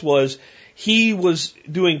somebody else was he was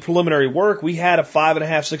doing preliminary work. We had a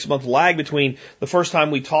 5.5, 6 month lag between the first time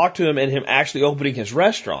we talked to him and him actually opening his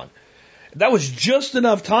restaurant. That was just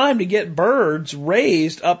enough time to get birds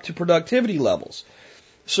raised up to productivity levels.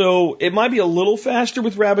 So it might be a little faster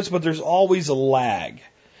with rabbits, but there's always a lag.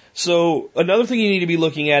 So another thing you need to be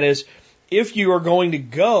looking at is if you are going to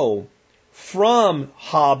go from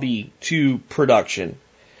hobby to production,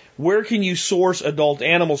 where can you source adult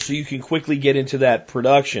animals so you can quickly get into that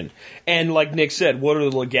production? And like Nick said, what are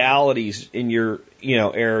the legalities in your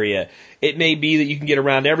area? It may be that you can get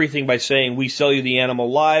around everything by saying we sell you the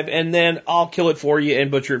animal live and then I'll kill it for you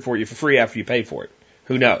and butcher it for you for free after you pay for it.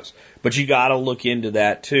 Who knows? But you got to look into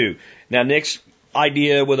that too. Now, Nick's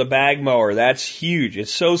idea with a bag mower, that's huge.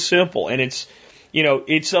 It's so simple, and it's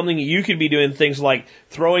something that you could be doing, things like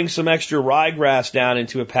throwing some extra ryegrass down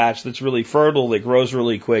into a patch that's really fertile, that grows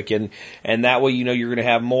really quick, and that way you're going to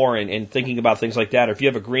have more, and thinking about things like that. Or if you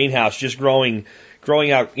have a greenhouse, just growing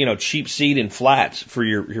out cheap seed in flats for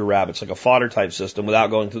your rabbits, like a fodder type system, without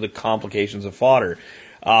going through the complications of fodder.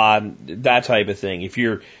 That type of thing. If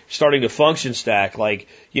you're starting to function stack, like,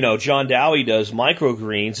 John Dowie does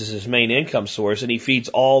microgreens as his main income source, and he feeds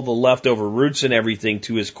all the leftover roots and everything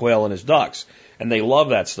to his quail and his ducks. And they love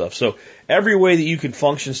that stuff. So every way that you can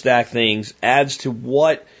function stack things adds to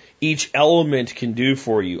what each element can do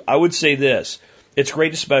for you. I would say this. It's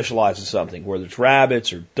great to specialize in something, whether it's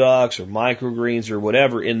rabbits or ducks or microgreens or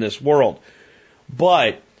whatever in this world.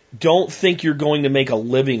 But don't think you're going to make a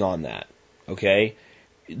living on that. Okay?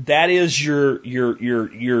 That is your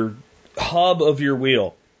hub of your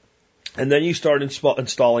wheel. And then you start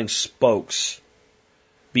installing spokes.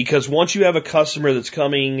 Because once you have a customer that's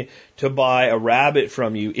coming to buy a rabbit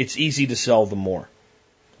from you, it's easy to sell them more.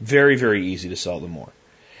 Very, very easy to sell them more.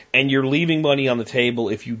 And you're leaving money on the table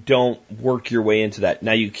if you don't work your way into that.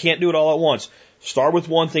 Now, you can't do it all at once. Start with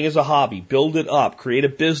one thing as a hobby. Build it up. Create a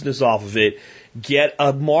business off of it. Get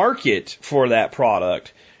a market for that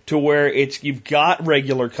product to where you've got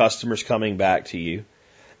regular customers coming back to you,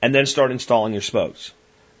 and then start installing your spokes.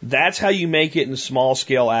 That's how you make it in the small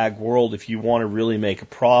scale ag world if you want to really make a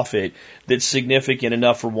profit that's significant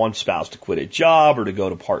enough for one spouse to quit a job or to go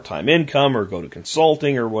to part-time income or go to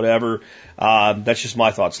consulting or whatever. That's just my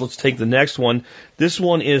thoughts. Let's take the next one. This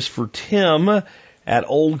one is for Tim at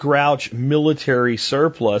Old Grouch Military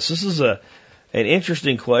Surplus. This is an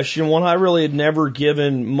interesting question, one I really had never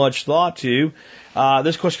given much thought to.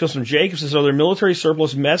 This question comes from Jacob. Says, are there military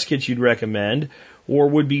surplus mess kits you'd recommend, or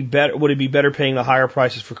would it be better paying the higher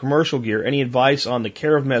prices for commercial gear? Any advice on the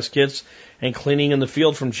care of mess kits and cleaning in the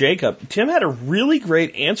field from Jacob? Tim had a really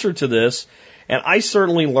great answer to this, and I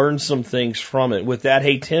certainly learned some things from it. With that,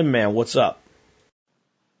 hey, Tim, man, what's up?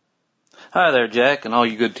 Hi there, Jack, and all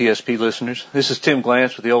you good TSP listeners. This is Tim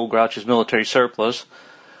Glantz with the Old Grouch's Military Surplus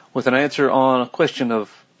with an answer on a question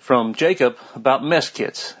from Jacob about mess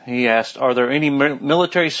kits. He asked, are there any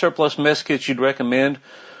military surplus mess kits you'd recommend,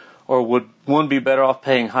 or would one be better off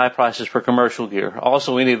paying high prices for commercial gear?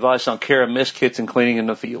 Also, any advice on care of mess kits and cleaning in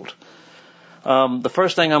the field? The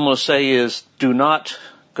first thing I'm going to say is do not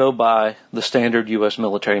go buy the standard U.S.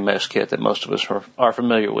 military mess kit that most of us are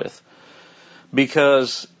familiar with,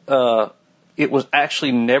 because it was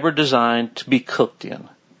actually never designed to be cooked in,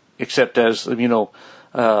 except as,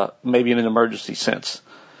 maybe in an emergency sense.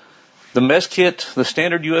 The mess kit, the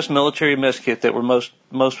standard U.S. military mess kit that we're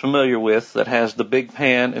most familiar with, that has the big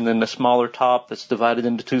pan and then the smaller top that's divided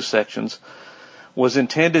into two sections, was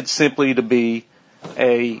intended simply to be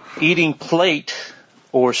a eating plate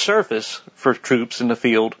or surface for troops in the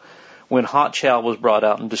field when hot chow was brought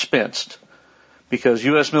out and dispensed. Because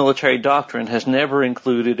U.S. military doctrine has never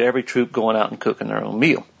included every troop going out and cooking their own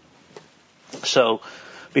meal. So,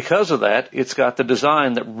 because of that, it's got the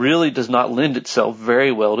design that really does not lend itself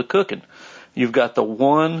very well to cooking. You've got the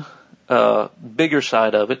one bigger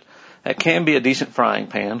side of it that can be a decent frying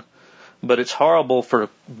pan, but it's horrible for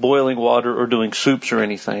boiling water or doing soups or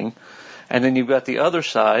anything. And then you've got the other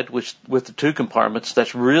side, which with the two compartments,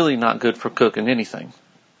 that's really not good for cooking anything.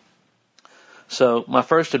 So my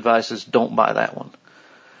first advice is don't buy that one.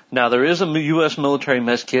 Now, there is a U.S. military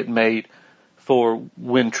mess kit made for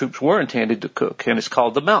when troops were intended to cook, and it's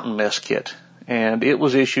called the Mountain Mess Kit. And it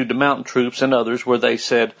was issued to mountain troops and others where they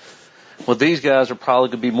said, well, these guys are probably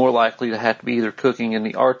going to be more likely to have to be either cooking in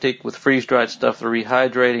the Arctic with freeze-dried stuff, they're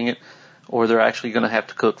rehydrating it, or they're actually going to have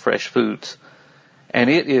to cook fresh foods. And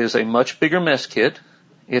it is a much bigger mess kit.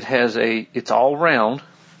 It's all round.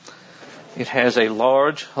 It has a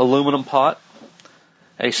large aluminum pot,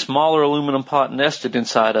 a smaller aluminum pot nested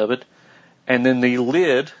inside of it, And then the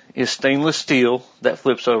lid is stainless steel that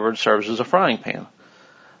flips over and serves as a frying pan.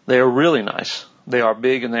 They are really nice. They are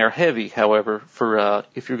big and they are heavy, however, for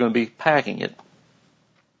if you're going to be packing it.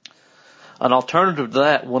 An alternative to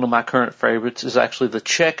that, one of my current favorites, is actually the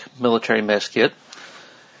Czech military mess kit.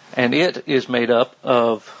 And it is made up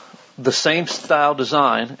of the same style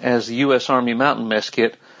design as the U.S. Army Mountain Mess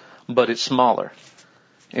Kit, but it's smaller.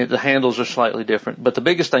 The handles are slightly different. But the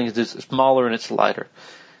biggest thing is it's smaller and it's lighter.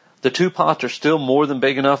 The 2 pots are still more than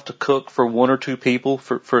big enough to cook for 1 or 2 people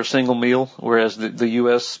for a single meal, whereas the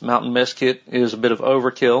U.S. Mountain Mess Kit is a bit of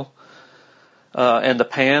overkill. And the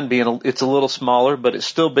pan it's a little smaller, but it's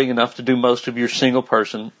still big enough to do most of your single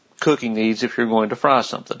person cooking needs if you're going to fry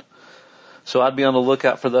something. So I'd be on the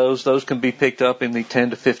lookout for those. Those can be picked up in the $10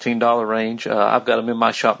 to $15 range. I've got them in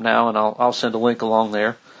my shop now, and I'll send a link along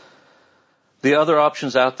there. The other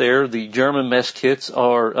options out there, the German mess kits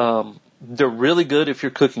are, they're really good if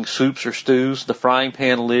you're cooking soups or stews. The frying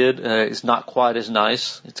pan lid is not quite as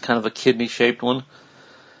nice. It's kind of a kidney-shaped one.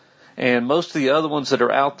 And most of the other ones that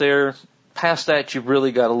are out there, past that, you've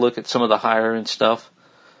really got to look at some of the higher-end stuff.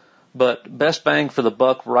 But best bang for the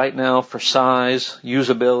buck right now for size,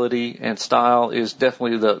 usability, and style is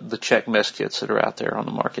definitely the Czech mess kits that are out there on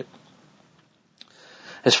the market.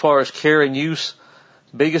 As far as care and use,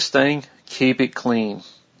 biggest thing, keep it clean.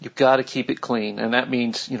 You've got to keep it clean. And that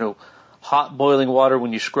means, hot boiling water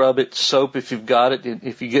when you scrub it, soap if you've got it.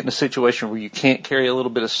 If you get in a situation where you can't carry a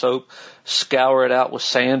little bit of soap, scour it out with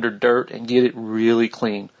sand or dirt and get it really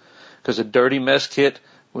clean. Because a dirty mess kit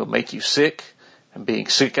will make you sick. And being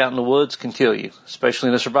sick out in the woods can kill you, especially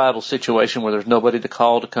in a survival situation where there's nobody to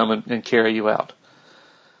call to come and carry you out.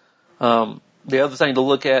 The other thing to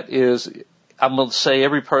look at is, I'm going to say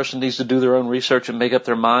every person needs to do their own research and make up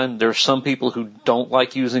their mind. There are some people who don't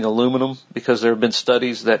like using aluminum because there have been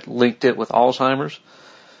studies that linked it with Alzheimer's.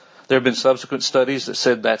 There have been subsequent studies that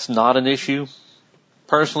said that's not an issue.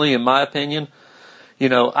 Personally, in my opinion,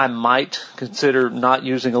 I might consider not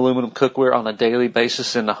using aluminum cookware on a daily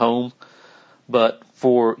basis in the home. But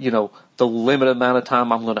for, the limited amount of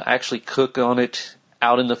time I'm going to actually cook on it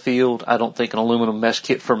out in the field, I don't think an aluminum mess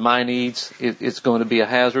kit for my needs it's going to be a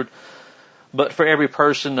hazard. But for every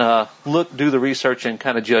person, do the research and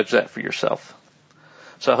kind of judge that for yourself.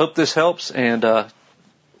 So I hope this helps, and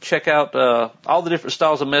check out all the different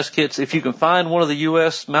styles of mess kits. If you can find one of the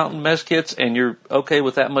U.S. Mountain mess kits and you're okay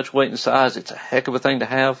with that much weight and size, it's a heck of a thing to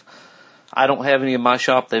have. I don't have any in my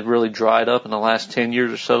shop. They've really dried up in the last 10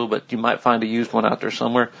 years or so, but you might find a used one out there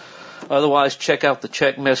somewhere. Otherwise, check out the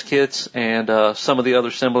Czech mess kits and some of the other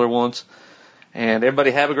similar ones. And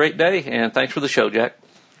everybody have a great day, and thanks for the show, Jack.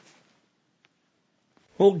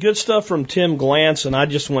 Well, good stuff from Tim Glantz, and I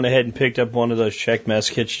just went ahead and picked up one of those Czech mess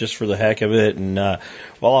kits just for the heck of it. And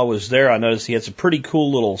while I was there, I noticed he had some pretty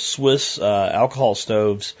cool little Swiss alcohol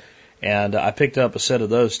stoves, and I picked up a set of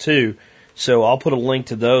those too. So I'll put a link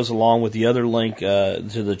to those along with the other link to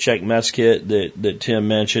the Czech mess kit that Tim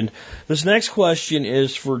mentioned. This next question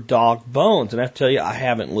is for Doc Bones, and I have to tell you, I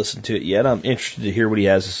haven't listened to it yet. I'm interested to hear what he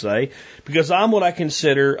has to say because I'm what I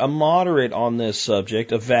consider a moderate on this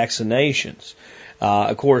subject of vaccinations.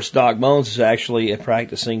 Of course, Doc Bones is actually a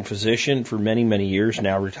practicing physician for many, many years,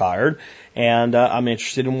 now retired, and I'm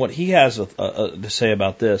interested in what he has to say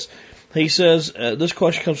about this. He says, this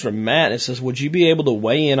question comes from Matt, and it says, would you be able to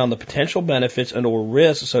weigh in on the potential benefits and or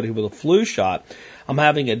risks associated with a flu shot? I'm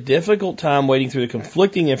having a difficult time wading through the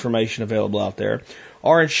conflicting information available out there.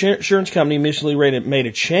 Our insurance company initially made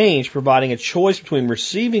a change providing a choice between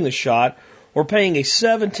receiving the shot or paying a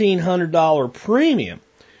 $1,700 premium.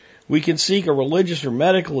 We can seek a religious or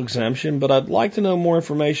medical exemption, but I'd like to know more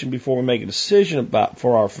information before we make a decision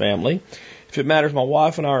for our family. If it matters, my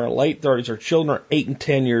wife and I are in our late 30s. Our children are 8 and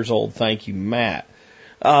 10 years old. Thank you, Matt.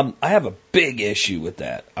 I have a big issue with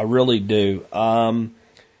that. I really do. And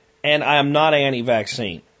I am not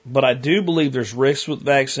anti-vaccine. But I do believe there's risks with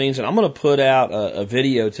vaccines. And I'm going to put out a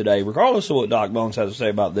video today, regardless of what Doc Bones has to say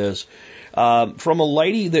about this, from a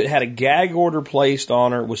lady that had a gag order placed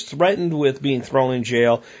on her, was threatened with being thrown in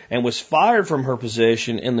jail, and was fired from her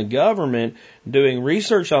position in the government doing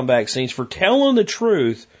research on vaccines for telling the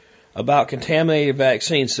truth about contaminated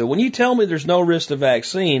vaccines. So when you tell me there's no risk to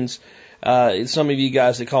vaccines, some of you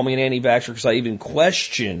guys that call me an anti-vaxxer because I even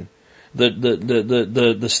question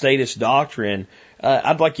the status doctrine,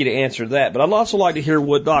 I'd like you to answer that. But I'd also like to hear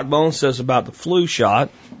what Doc Bones says about the flu shot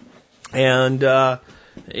and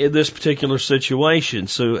in this particular situation.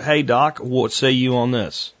 So, hey, Doc, what say you on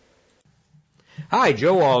this? Hi,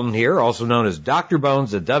 Joe Alden here, also known as Dr.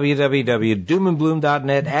 Bones at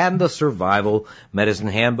www.doomandbloom.net and the Survival Medicine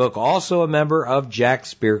Handbook, also a member of Jack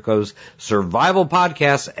Spirko's Survival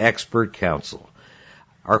Podcast Expert Council.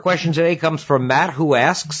 Our question today comes from Matt, who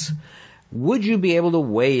asks, would you be able to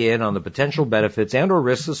weigh in on the potential benefits and or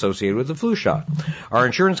risks associated with the flu shot? Our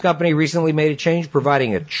insurance company recently made a change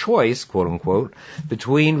providing a choice, quote unquote,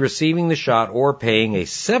 between receiving the shot or paying a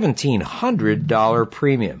 $1,700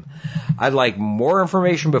 premium. I'd like more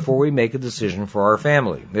information before we make a decision for our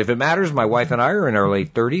family. If it matters, my wife and I are in our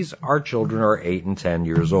late 30s. Our children are 8 and 10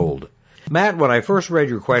 years old. Matt, when I first read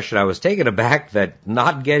your question, I was taken aback that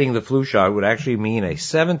not getting the flu shot would actually mean a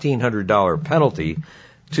 $1,700 penalty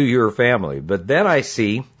to your family. But then I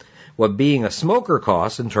see what being a smoker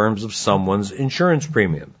costs in terms of someone's insurance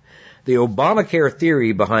premium. The Obamacare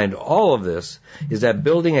theory behind all of this is that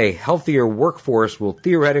building a healthier workforce will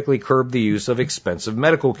theoretically curb the use of expensive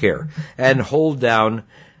medical care and hold down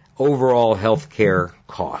overall health care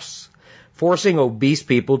costs. Forcing obese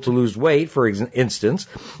people to lose weight, for instance,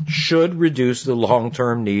 should reduce the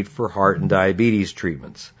long-term need for heart and diabetes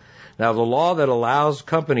treatments. Now, the law that allows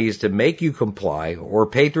companies to make you comply or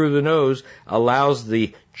pay through the nose allows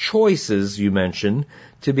the choices you mentioned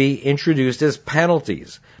to be introduced as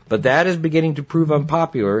penalties. But that is beginning to prove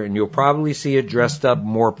unpopular, and you'll probably see it dressed up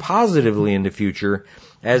more positively in the future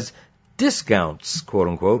as discounts, quote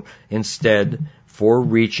unquote, instead for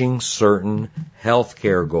reaching certain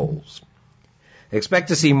healthcare goals. Expect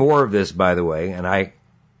to see more of this, by the way, and I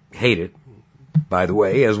hate it, by the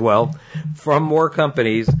way, as well, from more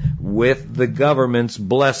companies with the government's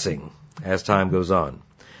blessing as time goes on.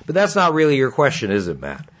 But that's not really your question, is it,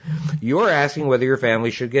 Matt? You're asking whether your family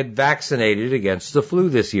should get vaccinated against the flu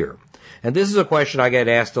this year. And this is a question I get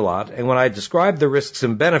asked a lot, and when I describe the risks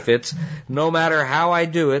and benefits, no matter how I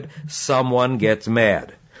do it, someone gets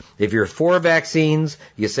mad. If you're for vaccines,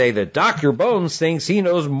 you say that Dr. Bones thinks he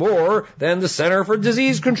knows more than the Center for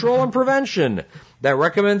Disease Control and Prevention that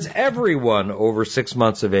recommends everyone over 6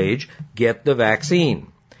 months of age get the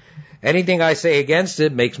vaccine. Anything I say against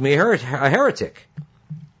it makes me a heretic.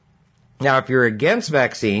 Now, if you're against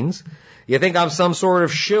vaccines, you think I'm some sort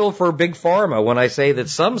of shill for Big Pharma when I say that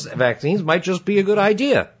some vaccines might just be a good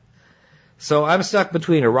idea. So I'm stuck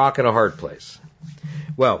between a rock and a hard place.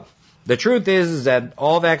 Well, the truth is that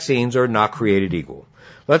all vaccines are not created equal.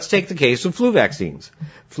 Let's take the case of flu vaccines.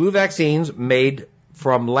 Flu vaccines made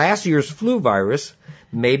from last year's flu virus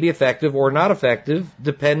may be effective or not effective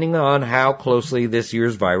depending on how closely this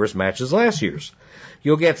year's virus matches last year's.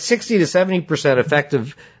 You'll get 60 to 70%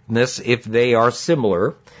 effectiveness if they are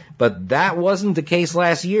similar, but that wasn't the case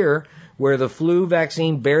last year where the flu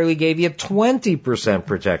vaccine barely gave you 20%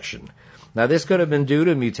 protection. Now, this could have been due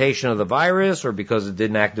to mutation of the virus or because it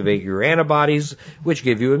didn't activate your antibodies, which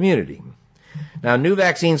give you immunity. Now, new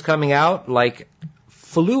vaccines coming out, like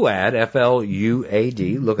Fluad,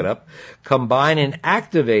 F-L-U-A-D, look it up, combine an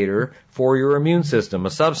activator for your immune system, a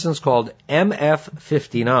substance called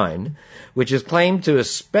MF59, which is claimed to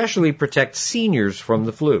especially protect seniors from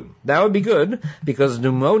the flu. That would be good, because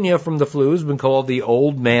pneumonia from the flu has been called the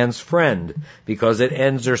old man's friend, because it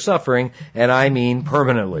ends their suffering, and I mean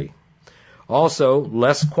permanently. Also,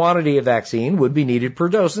 less quantity of vaccine would be needed per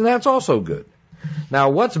dose, and that's also good. Now,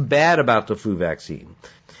 what's bad about the flu vaccine?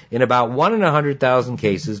 In about 1 in 100,000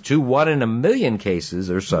 cases to 1 in a million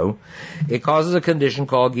cases or so, it causes a condition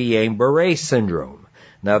called Guillain-Barré syndrome.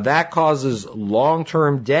 Now, that causes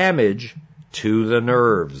long-term damage to the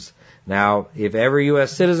nerves. Now, if every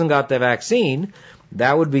U.S. citizen got the vaccine,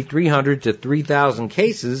 that would be 300 to 3,000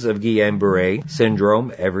 cases of Guillain-Barré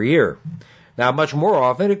syndrome every year. Now, much more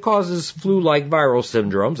often, it causes flu-like viral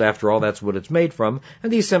syndromes. After all, that's what it's made from,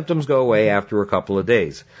 and these symptoms go away after a couple of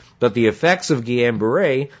days. But the effects of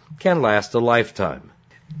Guillain-Barré can last a lifetime.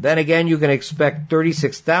 Then again, you can expect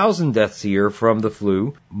 36,000 deaths a year from the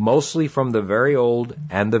flu, mostly from the very old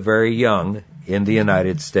and the very young in the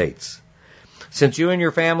United States. Since you and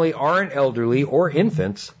your family aren't elderly or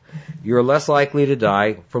infants, you're less likely to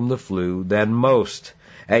die from the flu than most.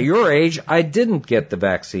 At your age, I didn't get the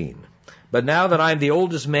vaccine. But now that I'm the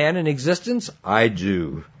oldest man in existence, I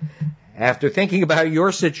do. After thinking about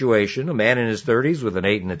your situation, a man in his 30s with an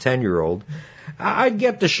 8 and a 10-year-old, I'd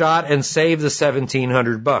get the shot and save the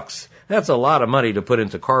 $1,700. That's a lot of money to put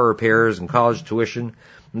into car repairs and college tuition,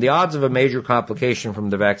 and the odds of a major complication from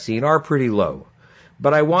the vaccine are pretty low.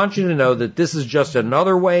 But I want you to know that this is just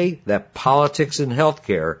another way that politics in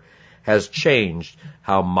healthcare has changed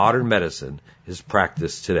how modern medicine is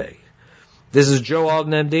practiced today. This is Joe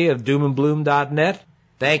Alden, MD of doomandbloom.net,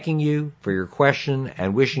 thanking you for your question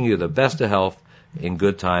and wishing you the best of health in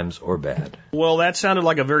good times or bad. Well, that sounded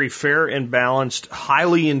like a very fair and balanced,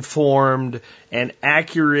 highly informed, and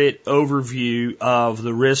accurate overview of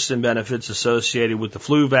the risks and benefits associated with the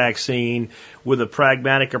flu vaccine with a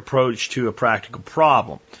pragmatic approach to a practical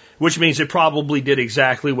problem. Which means it probably did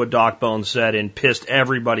exactly what Doc Bones said and pissed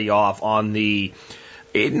everybody off on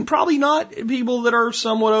and probably not people that are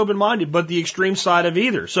somewhat open-minded, but the extreme side of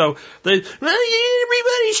either. So,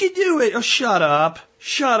 everybody should do it. Oh, shut up.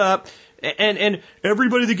 Shut up. And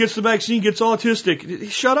everybody that gets the vaccine gets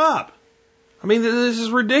autistic. Shut up. I mean, this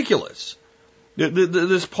is ridiculous.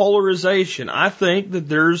 This polarization. I think that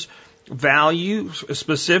there's value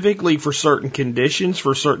specifically for certain conditions,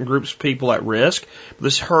 for certain groups of people at risk.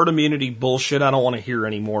 This herd immunity bullshit I don't want to hear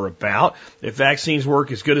any more about. If vaccines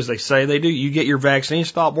work as good as they say they do, you get your vaccine,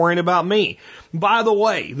 stop worrying about me. By the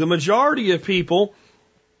way, the majority of people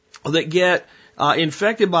that get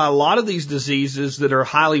infected by a lot of these diseases that are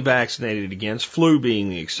highly vaccinated against, flu being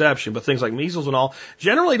the exception, but things like measles and all,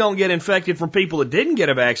 generally don't get infected from people that didn't get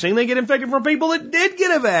a vaccine. They get infected from people that did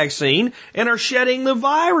get a vaccine and are shedding the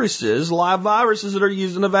viruses, live viruses that are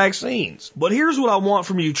used in the vaccines. But here's what I want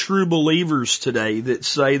from you true believers today that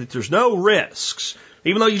say that there's no risks,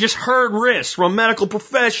 even though you just heard risks from a medical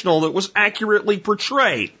professional that was accurately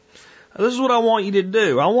portrayed. Now, this is what I want you to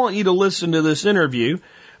do. I want you to listen to this interview.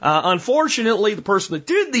 Unfortunately, the person that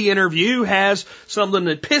did the interview has something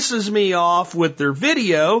that pisses me off with their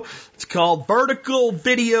video. It's called vertical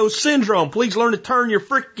video syndrome. Please learn to turn your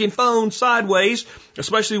freaking phone sideways,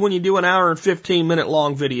 especially when you do an hour and 15-minute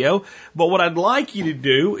long video. But what I'd like you to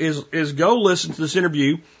do is go listen to this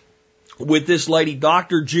interview with this lady,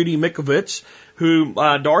 Dr. Judy Mikovits, who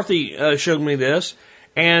Dorothy showed me this,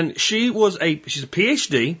 and she's a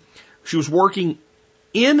PhD. She was working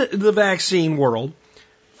in the vaccine world.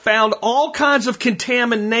 Found all kinds of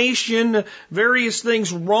contamination, various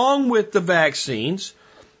things wrong with the vaccines,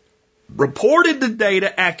 reported the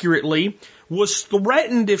data accurately, was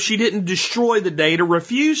threatened if she didn't destroy the data,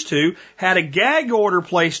 refused to, had a gag order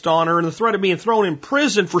placed on her and the threat of being thrown in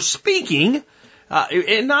prison for speaking,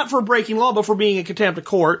 and not for breaking law, but for being in contempt of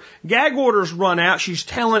court. Gag orders run out. She's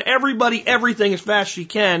telling everybody everything as fast as she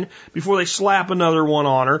can before they slap another one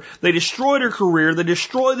on her. They destroyed her career. They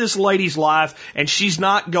destroyed this lady's life, and she's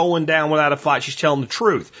not going down without a fight. She's telling the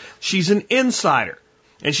truth. She's an insider,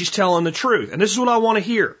 and she's telling the truth. And this is what I want to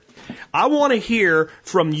hear. I want to hear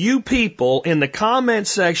from you people in the comment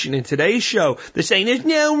section in today's show that saying there's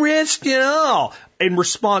no risk at all in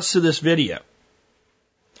response to this video.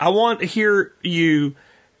 I want to hear you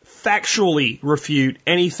factually refute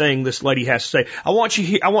anything this lady has to say. I want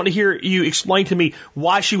to hear you explain to me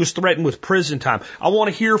why she was threatened with prison time. I want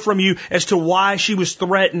to hear from you as to why she was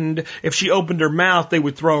threatened if she opened her mouth, they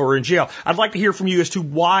would throw her in jail. I'd like to hear from you as to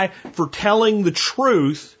why, for telling the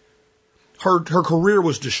truth, her career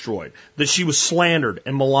was destroyed, that she was slandered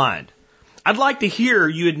and maligned. I'd like to hear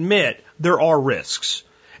you admit there are risks.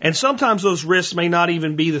 And sometimes those risks may not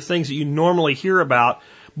even be the things that you normally hear about.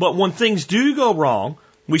 But when things do go wrong,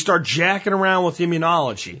 we start jacking around with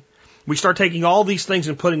immunology. We start taking all these things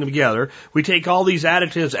and putting them together. We take all these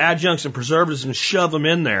additives, adjuncts, and preservatives and shove them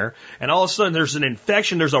in there. And all of a sudden there's an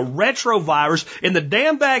infection. There's a retrovirus in the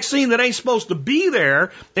damn vaccine that ain't supposed to be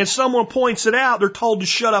there. And someone points it out. They're told to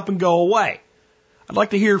shut up and go away. I'd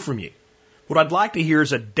like to hear from you. What I'd like to hear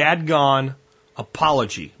is a dadgone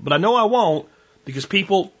apology. But I know I won't, because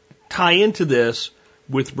people tie into this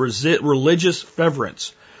with religious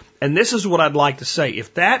fervence. And this is what I'd like to say.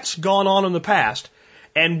 If that's gone on in the past,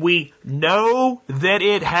 and we know that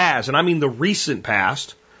it has, and I mean the recent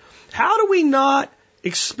past, how do we not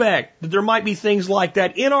expect that there might be things like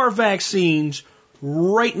that in our vaccines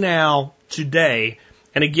right now, today?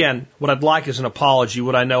 And again, what I'd like is an apology.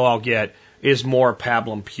 What I know I'll get is more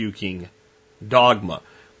pablum puking dogma.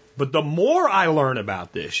 But the more I learn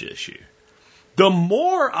about this issue, the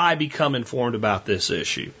more I become informed about this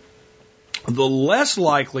issue, the less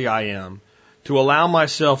likely I am to allow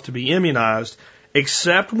myself to be immunized,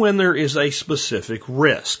 except when there is a specific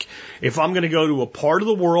risk. If I'm going to go to a part of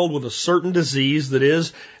the world with a certain disease that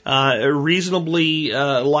is reasonably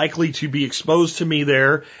likely to be exposed to me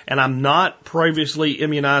there, and I'm not previously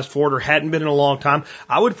immunized for it or hadn't been in a long time,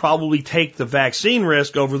 I would probably take the vaccine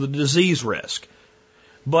risk over the disease risk.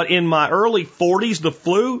 But in my early 40s, the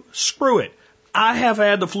flu, screw it. I have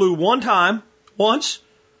had the flu once,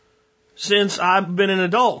 since I've been an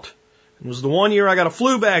adult. It was the 1 year I got a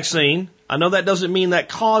flu vaccine. I know that doesn't mean that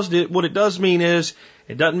caused it. What it does mean is,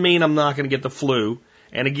 it doesn't mean I'm not going to get the flu.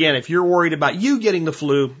 And again, if you're worried about you getting the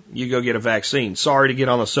flu, you go get a vaccine. Sorry to get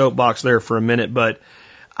on the soapbox there for a minute, but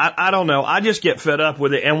I don't know. I just get fed up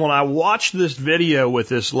with it. And when I watched this video with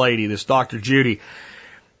this lady, this Dr. Judy,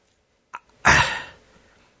 I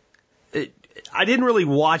didn't really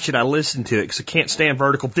watch it. I listened to it because I can't stand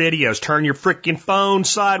vertical videos. Turn your freaking phone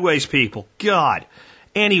sideways, people. God.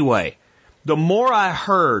 Anyway, the more I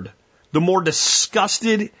heard, the more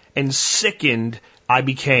disgusted and sickened I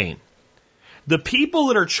became. The people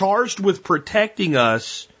that are charged with protecting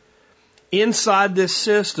us inside this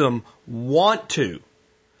system want to.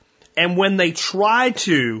 And when they try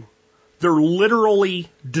to, they're literally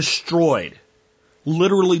destroyed.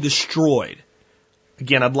 Literally destroyed.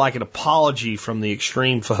 Again, I'd like an apology from the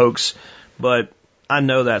extreme folks, but I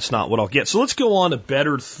know that's not what I'll get. So let's go on to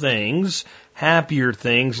better things, happier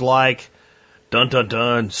things like, dun dun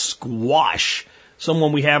dun, squash.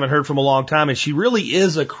 Someone we haven't heard from a long time, and she really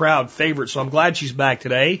is a crowd favorite, so I'm glad she's back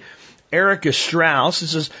today. Erica Strauss,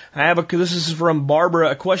 this is from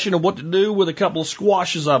Barbara, a question of what to do with a couple of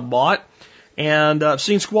squashes I bought. And I've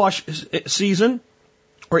seen squash season,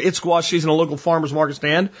 or it's squash season at a local farmer's market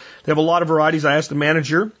stand. They have a lot of varieties. I asked the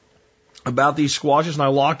manager about these squashes, and I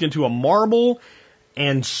locked into a marble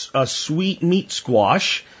and a sweet meat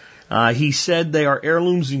squash. He said they are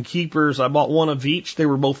heirlooms and keepers. I bought one of each. They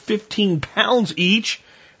were both 15 pounds each,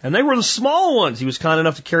 and they were the small ones. He was kind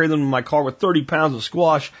enough to carry them in my car with 30 pounds of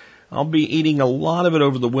squash. I'll be eating a lot of it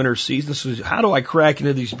over the winter season. So how do I crack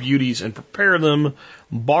into these beauties and prepare them?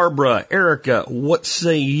 Barbara, Erica, what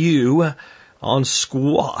say you on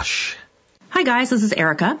squash? Hi guys, this is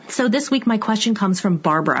Erica. So this week my question comes from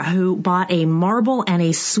Barbara, who bought a marble and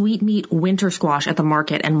a sweet meat winter squash at the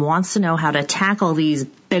market and wants to know how to tackle these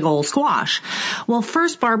big old squash. Well,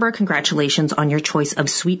 first, Barbara, congratulations on your choice of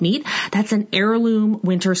sweet meat. That's an heirloom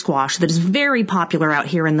winter squash that is very popular out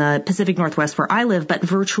here in the Pacific Northwest where I live, but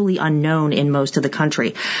virtually unknown in most of the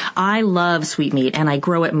country. I love sweet meat and I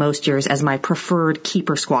grow it most years as my preferred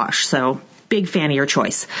keeper squash. So big fan of your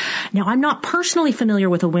choice. Now, I'm not personally familiar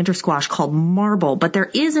with a winter squash called marble, but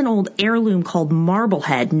there is an old heirloom called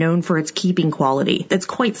Marblehead known for its keeping quality that's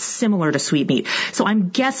quite similar to sweet meat. So I'm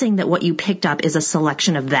guessing that what you picked up is a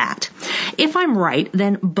selection of that. If I'm right,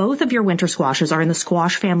 then both of your winter squashes are in the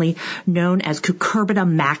squash family known as Cucurbita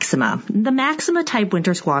maxima. The maxima type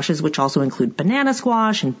winter squashes, which also include banana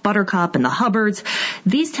squash and buttercup and the Hubbards,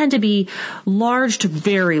 these tend to be large to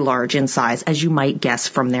very large in size, as you might guess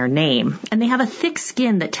from their name. And they have a thick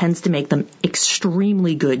skin that tends to make them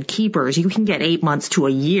extremely good keepers. You can get 8 months to a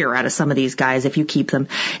year out of some of these guys if you keep them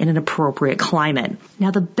in an appropriate climate. Now,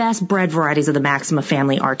 the best bred varieties of the Maxima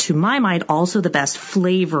family are, to my mind, also the best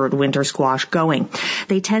flavored winter squash going.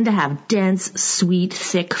 They tend to have dense, sweet,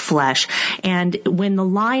 thick flesh. And when the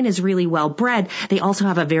line is really well bred, they also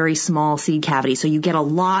have a very small seed cavity. So you get a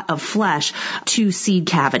lot of flesh to seed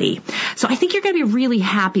cavity. So I think you're going to be really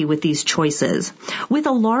happy with these choices. With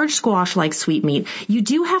a large squash like sweet meat, you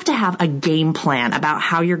do have to have a game plan about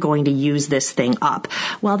how you're going to use this thing up.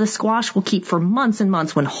 While the squash will keep for months and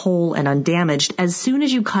months when whole and undamaged, as soon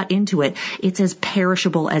as you cut into it, it's as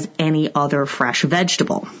perishable as any other fresh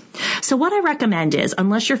vegetable. So what I recommend is,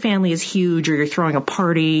 unless your family is huge or you're throwing a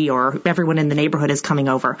party or everyone in the neighborhood is coming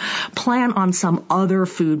over, plan on some other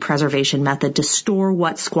food preservation method to store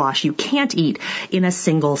what squash you can't eat in a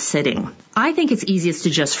single sitting. I think it's easiest to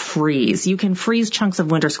just freeze. You can freeze chunks of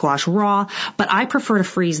winter squash raw, but I prefer to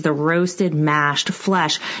freeze the roasted, mashed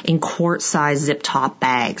flesh in quart-sized zip-top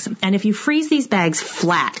bags. And if you freeze these bags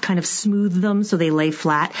flat, kind of smooth them so they lay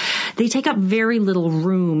flat, they take up very little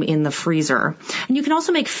room in the freezer. And you can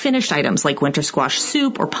also make finished items like winter squash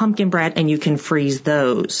soup or pumpkin bread, and you can freeze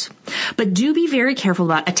those. But do be very careful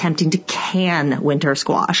about attempting to can winter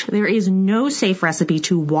squash. There is no safe recipe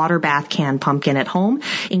to water bath can pumpkin at home,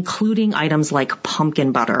 including items like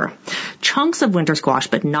pumpkin butter. Chunks of winter squash,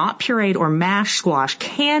 but not pureed or mashed squash,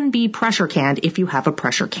 can be pressure canned if you have a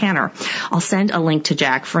pressure canner. I'll send a link to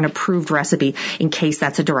Jack for an approved recipe in case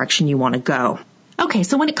that's a direction you want to go. Okay,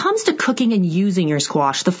 so when it comes to cooking and using your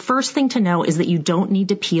squash, the first thing to know is that you don't need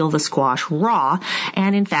to peel the squash raw,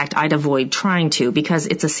 and in fact, I'd avoid trying to because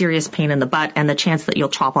it's a serious pain in the butt and the chance that you'll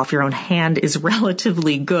chop off your own hand is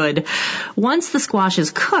relatively good. Once the squash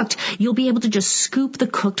is cooked, you'll be able to just scoop the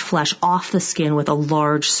cooked flesh off the skin with a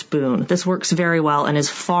large spoon. This works very well and is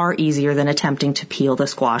far easier than attempting to peel the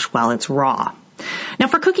squash while it's raw. Now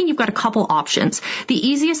for cooking, you've got a couple options. The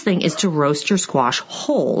easiest thing is to roast your squash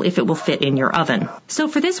whole if it will fit in your oven. So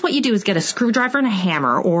for this, what you do is get a screwdriver and a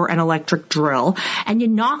hammer or an electric drill, and you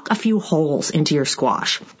knock a few holes into your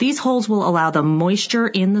squash. These holes will allow the moisture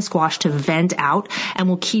in the squash to vent out and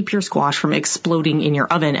will keep your squash from exploding in your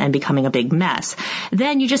oven and becoming a big mess.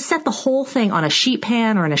 Then you just set the whole thing on a sheet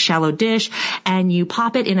pan or in a shallow dish, and you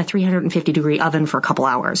pop it in a 350-degree oven for a couple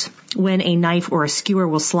hours. When a knife or a skewer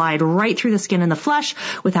will slide right through the skin and the flesh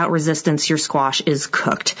without resistance, your squash is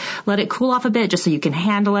cooked. Let it cool off a bit just so you can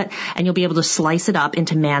handle it, and you'll be able to slice it up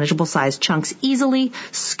into manageable sized chunks easily,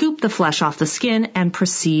 scoop the flesh off the skin, and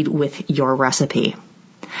proceed with your recipe.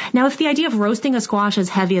 Now, if the idea of roasting a squash as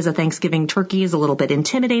heavy as a Thanksgiving turkey is a little bit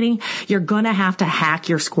intimidating, you're going to have to hack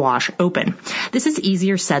your squash open. This is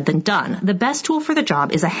easier said than done. The best tool for the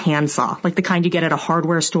job is a handsaw, like the kind you get at a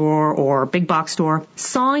hardware store or big box store.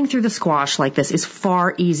 Sawing through the squash like this is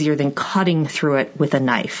far easier than cutting through it with a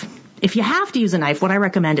knife. If you have to use a knife, what I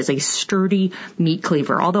recommend is a sturdy meat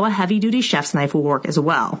cleaver, although a heavy-duty chef's knife will work as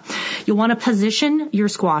well. You'll want to position your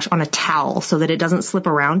squash on a towel so that it doesn't slip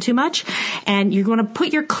around too much, and you're going to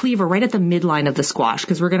put your cleaver right at the midline of the squash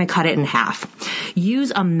because we're going to cut it in half.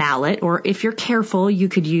 Use a mallet, or if you're careful, you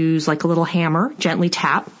could use like a little hammer, gently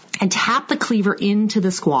tap, and tap the cleaver into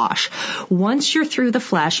the squash. Once you're through the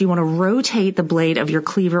flesh, you want to rotate the blade of your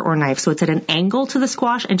cleaver or knife so it's at an angle to the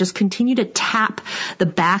squash, and just continue to tap the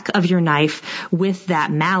back of your knife with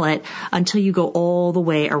that mallet until you go all the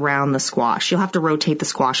way around the squash. You'll have to rotate the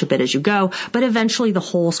squash a bit as you go, but eventually the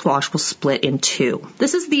whole squash will split in two.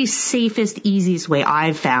 This is the safest, easiest way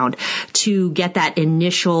I've found to get that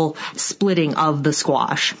initial splitting of the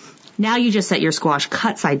squash. Now you just set your squash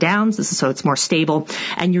cut side down, so it's more stable,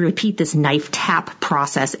 and you repeat this knife tap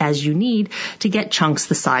process as you need to get chunks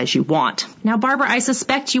the size you want. Now, Barbara, I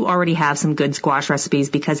suspect you already have some good squash recipes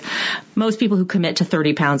because most people who commit to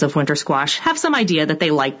 30 pounds of winter squash have some idea that they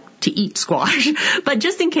like to eat squash. But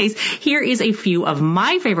just in case, here is a few of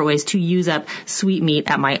my favorite ways to use up sweet meat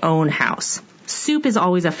at my own house. Soup is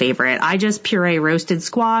always a favorite. I just puree roasted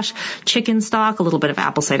squash, chicken stock, a little bit of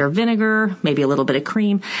apple cider vinegar, maybe a little bit of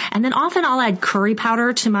cream, and then often I'll add curry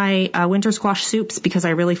powder to my winter squash soups because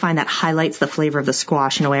I really find that highlights the flavor of the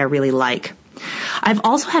squash in a way I really like. I've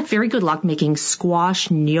also had very good luck making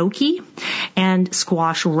squash gnocchi and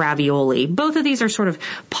squash ravioli. Both of these are sort of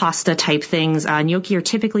pasta type things. Gnocchi are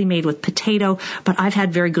typically made with potato, but I've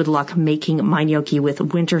had very good luck making my gnocchi with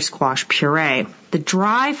winter squash puree. The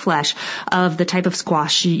dry flesh of the type of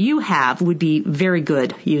squash you have would be very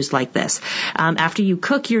good used like this. After you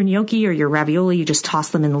cook your gnocchi or your ravioli, you just toss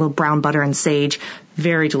them in a little brown butter and sage.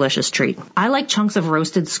 Very delicious treat. I like chunks of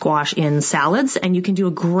roasted squash in salads, and you can do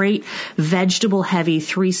a great vegetable-heavy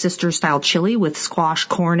Three Sisters style chili with squash,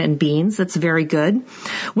 corn, and beans. That's very good.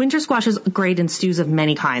 Winter squash is great in stews of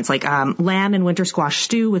many kinds, like lamb and winter squash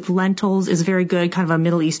stew with lentils is very good, kind of a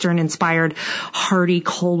Middle Eastern-inspired, hearty,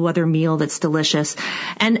 cold-weather meal that's delicious.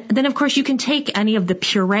 And then, of course, you can take any of the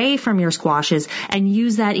puree from your squashes and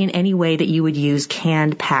use that in any way that you would use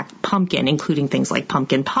canned packed pumpkin, including things like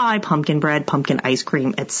pumpkin pie, pumpkin bread, pumpkin ice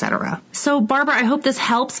cream, etc. So, Barbara, I hope this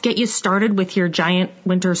helps get you started with your giant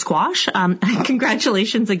winter squash.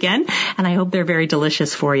 Congratulations again, and I hope they're very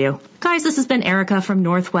delicious for you. Guys, this has been Erica from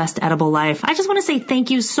Northwest Edible Life. I just want to say thank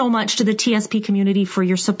you so much to the TSP community for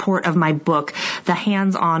your support of my book, The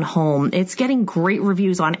Hands-On Home. It's getting great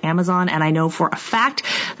reviews on Amazon, and I know for a fact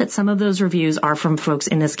that some of those reviews are from folks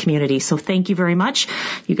in this community. So thank you very much.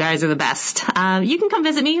 You guys are the best. You can come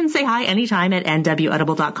visit me and say hi anytime at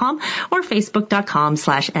nwedible.com or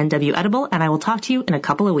facebook.com/nwedible, and I will talk to you in a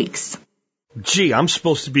couple of weeks. Gee, I'm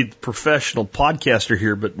supposed to be the professional podcaster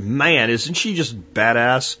here, but man, isn't she just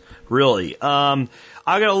badass? Really. I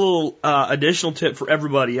got a little additional tip for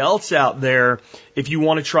everybody else out there if you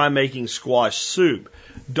want to try making squash soup.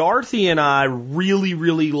 Dorothy and I really,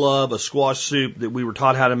 really love a squash soup that we were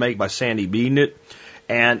taught how to make by Sandy Beanit,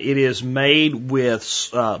 and it is made with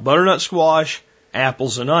butternut squash,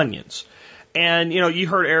 apples, and onions. And, you know, you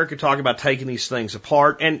heard Erica talk about taking these things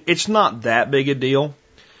apart, and it's not that big a deal.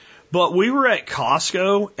 But we were at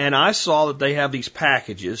Costco, and I saw that they have these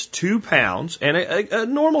packages, 2 pounds, and a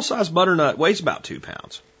normal-sized butternut weighs about 2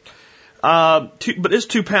 pounds. But it's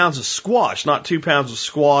 2 pounds of squash, not 2 pounds of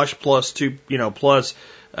squash plus skin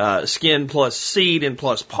plus seed and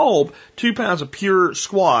plus pulp. 2 pounds of pure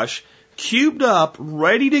squash, cubed up,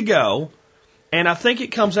 ready to go. And I think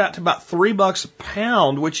it comes out to about $3 a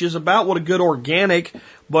pound, which is about what a good organic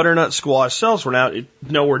butternut squash sells for. Now, it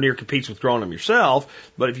nowhere near competes with growing them yourself,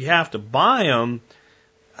 but if you have to buy them,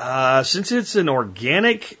 since it's an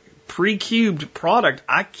organic pre-cubed product,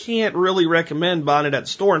 I can't really recommend buying it at the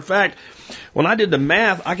store. In fact, when I did the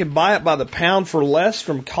math, I could buy it by the pound for less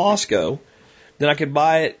from Costco than I could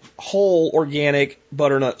buy it whole organic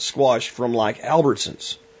butternut squash from like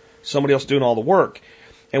Albertsons. Somebody else doing all the work.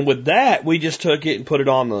 And with that, we just took it and put it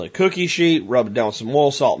on the cookie sheet, rubbed it down with some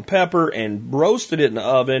oil, salt, and pepper, and roasted it in the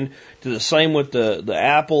oven. Do the same with the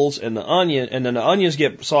apples and the onion. And then the onions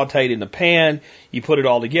get sauteed in the pan. You put it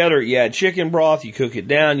all together. You add chicken broth. You cook it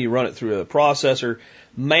down. You run it through a processor.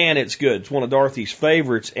 Man, it's good. It's one of Dorothy's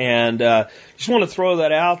favorites. And just want to throw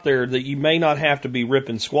that out there that you may not have to be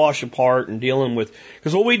ripping squash apart and dealing with.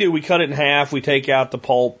 Because what we do, we cut it in half. We take out the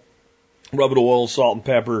pulp, rub it with oil, salt, and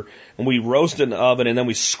pepper, and we roast it in the oven, and then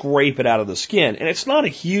we scrape it out of the skin. And it's not a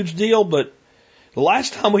huge deal, but the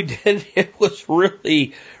last time we did it was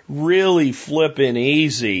really, really flipping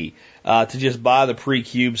easy to just buy the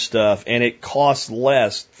pre-cubed stuff, and it costs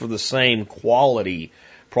less for the same quality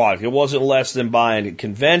product. It wasn't less than buying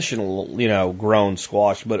conventional, grown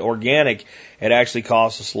squash, but organic, it actually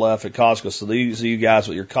costs us less at Costco. So these of you guys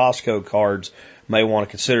with your Costco cards may want to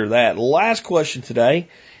consider that. Last question today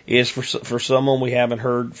is for someone we haven't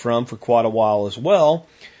heard from for quite a while as well,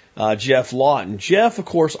 Jeff Lawton. Jeff, of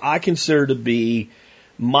course, I consider to be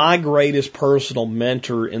my greatest personal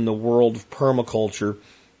mentor in the world of permaculture.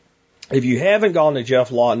 If you haven't gone to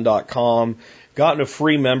jefflawton.com, gotten a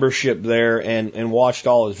free membership there and watched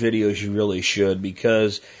all his videos, you really should,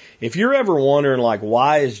 because if you're ever wondering, like,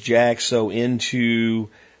 why is Jack so into,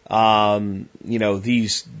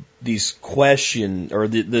 these questions or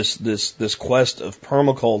this quest of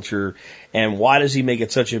permaculture, and why does he make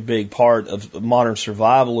it such a big part of modern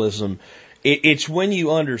survivalism? It's when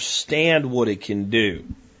you understand what it can do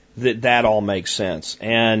that all makes sense.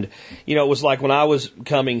 And, it was like when I was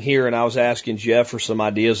coming here and I was asking Jeff for some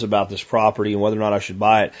ideas about this property and whether or not I should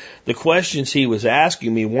buy it, the questions he was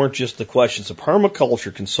asking me weren't just the questions a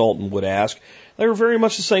permaculture consultant would ask. They were very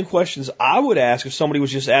much the same questions I would ask if somebody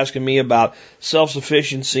was just asking me about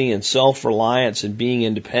self-sufficiency and self-reliance and being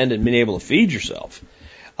independent and being able to feed yourself.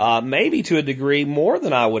 Maybe to a degree more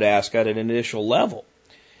than I would ask at an initial level.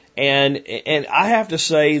 And I have to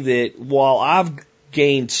say that while I've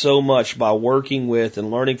gained so much by working with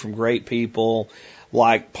and learning from great people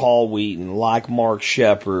like Paul Wheaton, like Mark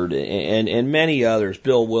Shepard, and many others,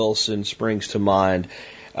 Bill Wilson springs to mind,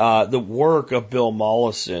 the work of Bill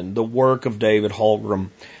Mollison, the work of David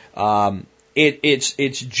Holgram.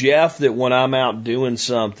 It's Jeff that when I'm out doing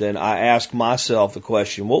something, I ask myself the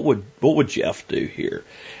question, what would Jeff do here?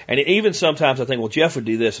 And even sometimes I think, well, Jeff would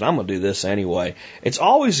do this, and I'm going to do this anyway. It's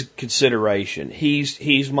always consideration.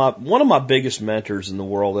 He's one of my biggest mentors in the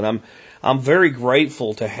world, and I'm very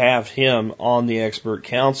grateful to have him on the expert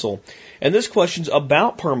council. And this question's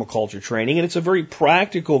about permaculture training, and it's a very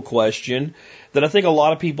practical question that I think a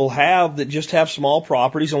lot of people have that just have small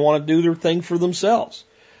properties and want to do their thing for themselves.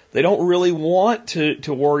 They don't really want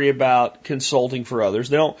to worry about consulting for others.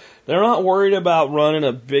 They're not worried about running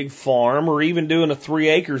a big farm or even doing a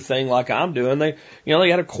 3-acre thing like I'm doing. They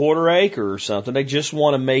got a 1/4 acre or something. They just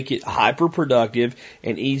want to make it hyper productive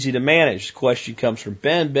and easy to manage. The question comes from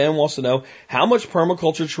Ben. Ben wants to know, how much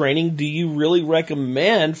permaculture training do you really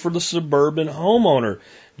recommend for the suburban homeowner?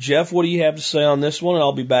 Jeff, what do you have to say on this one? And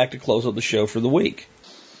I'll be back to close up the show for the week.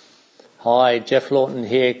 Hi, Jeff Lawton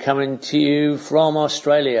here, coming to you from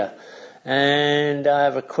Australia. And I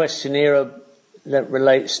have a question here that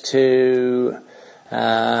relates to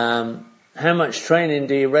how much training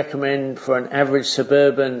do you recommend for an average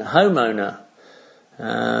suburban homeowner?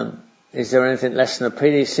 Is there anything less than a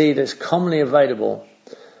PDC that's commonly available?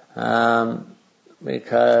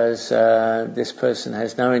 Because this person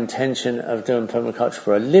has no intention of doing permaculture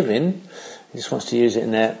for a living. He just wants to use it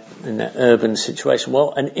in that urban situation.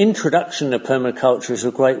 Well, an introduction to permaculture is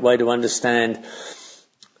a great way to understand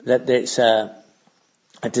that it's a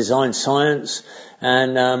design science.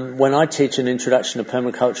 And when I teach an introduction to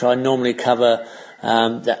permaculture, I normally cover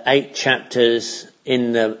the 8 chapters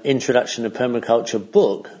in the Introduction to Permaculture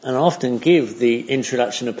book, and I often give the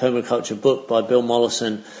Introduction to Permaculture book by Bill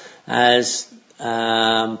Mollison as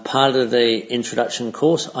part of the introduction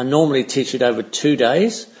course. I normally teach it over 2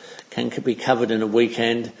 days. Can be covered in a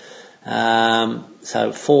weekend,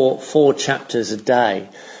 so four chapters a day.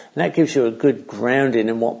 And that gives you a good grounding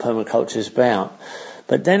in what permaculture is about.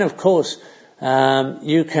 But then, of course,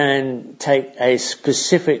 you can take a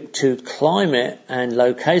specific to climate and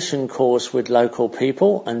location course with local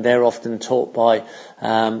people, and they're often taught by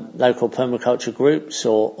local permaculture groups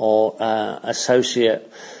or associate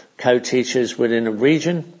co-teachers within a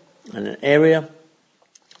region and an area.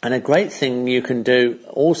 And a great thing you can do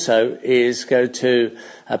also is go to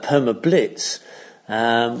a Perma Blitz.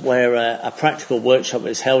 where a practical workshop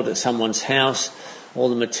is held at someone's house. All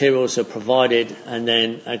the materials are provided, and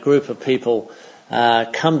then a group of people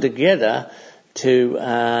come together to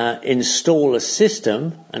install a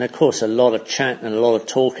system. And of course, a lot of chat and a lot of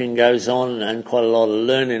talking goes on, and quite a lot of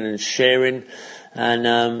learning and sharing.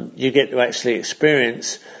 And you get to actually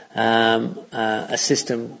experience a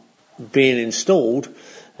system being installed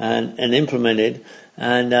and implemented.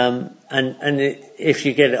 And if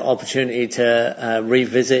you get an opportunity to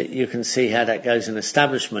revisit, you can see how that goes in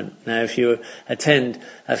establishment. Now, if you attend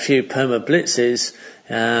a few perma blitzes,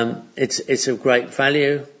 it's of great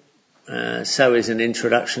value. So is an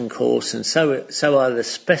introduction course, and so are the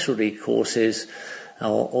specialty courses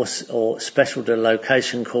or specialty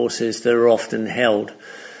location courses that are often held.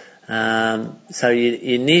 So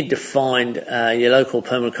you need to find your local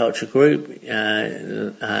permaculture group,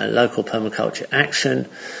 local permaculture action.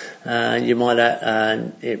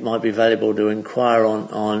 It might be valuable to inquire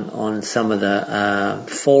on some of the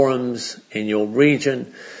forums in your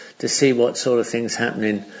region to see what sort of things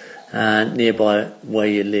happening nearby where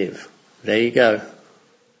you live. There you go.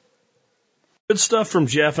 Good stuff from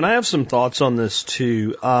Jeff, and I have some thoughts on this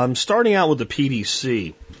too. Starting out with the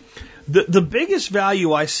PDC. The biggest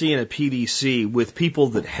value I see in a PDC with people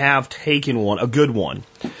that have taken one, a good one,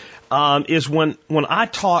 is when I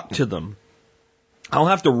talk to them, I'll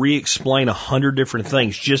have to re-explain 100 different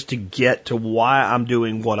things just to get to why I'm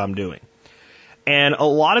doing what I'm doing. And a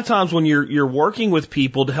lot of times when you're working with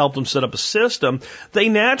people to help them set up a system, they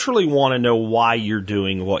naturally want to know why you're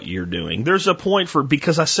doing what you're doing. There's a point for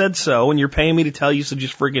because I said so and you're paying me to tell you, so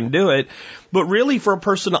just friggin' do it. But really for a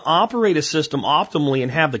person to operate a system optimally and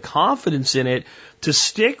have the confidence in it to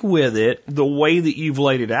stick with it the way that you've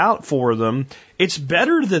laid it out for them, it's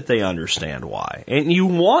better that they understand why. And you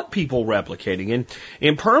want people replicating. And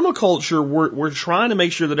in permaculture, we're trying to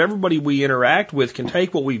make sure that everybody we interact with can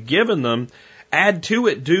take what we've given them, add to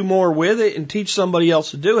it, do more with it, and teach somebody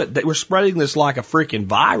else to do it. That we're spreading this like a freaking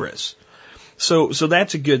virus. So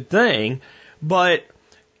that's a good thing. But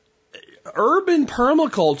urban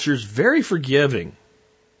permaculture is very forgiving.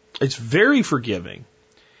 It's very forgiving.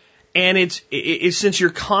 And it's since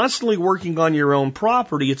you're constantly working on your own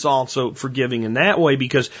property, it's also forgiving in that way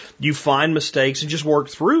because you find mistakes and just work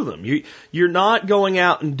through them. You're not going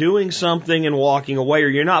out and doing something and walking away, or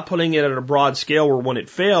you're not putting it at a broad scale where when it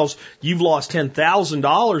fails, you've lost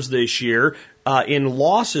 $10,000 this year in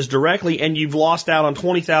losses directly, and you've lost out on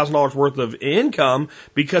 $20,000 worth of income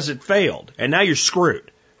because it failed. And now you're screwed,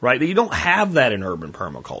 right? You don't have that in urban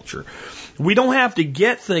permaculture. We don't have to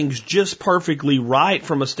get things just perfectly right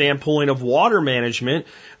from a standpoint of water management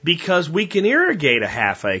because we can irrigate a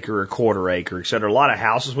half acre, a quarter acre, et cetera. A lot of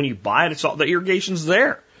houses, when you buy it, the irrigation's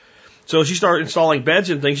there. So as you start installing beds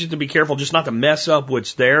and things, you have to be careful just not to mess up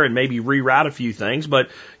what's there and maybe reroute a few things. But,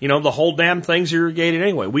 the whole damn thing's irrigated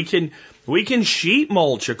anyway. We can sheet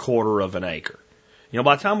mulch a quarter of an acre.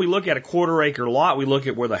 By the time we look at a quarter acre lot, we look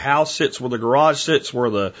at where the house sits, where the garage sits, where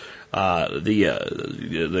the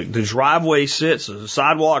driveway sits, the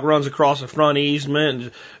sidewalk runs across the front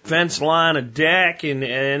easement, fence line, a deck, and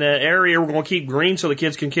an area we're going to keep green so the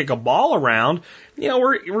kids can kick a ball around.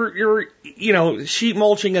 We're sheet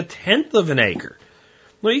mulching 1/10 of an acre.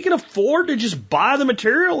 Well, you can afford to just buy the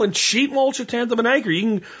material and sheet mulch 1/10 of an acre. You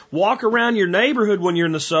can walk around your neighborhood when you're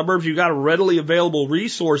in the suburbs. You've got a readily available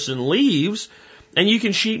resource in leaves. And you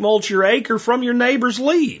can sheet mulch your acre from your neighbor's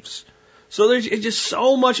leaves. So there's just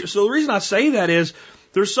so much. So the reason I say that is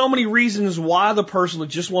there's so many reasons why the person that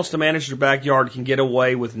just wants to manage their backyard can get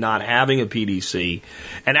away with not having a PDC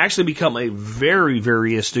and actually become a very,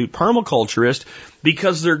 very astute permaculturist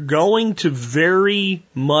because they're going to very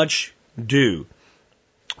much do,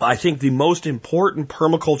 I think, the most important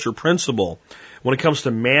permaculture principle when it comes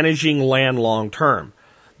to managing land long term.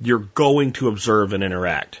 You're going to observe and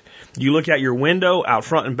interact. You look out your window, out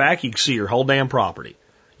front and back, you can see your whole damn property.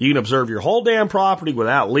 You can observe your whole damn property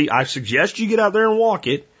without I suggest you get out there and walk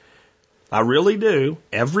it. I really do,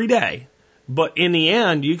 every day. But in the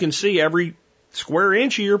end, you can see every square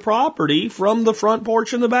inch of your property from the front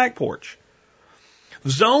porch and the back porch.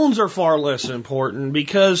 Zones are far less important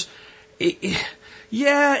because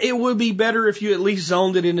it would be better if you at least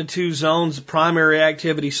zoned it into 2 zones, primary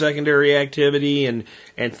activity, secondary activity, and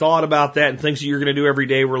thought about that and things that you're going to do every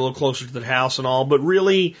day were a little closer to the house and all. But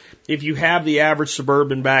really, if you have the average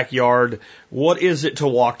suburban backyard, what is it to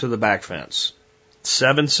walk to the back fence?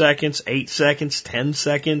 7 seconds, 8 seconds, 10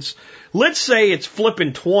 seconds? Let's say it's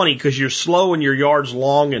flipping 20 because you're slow and your yard's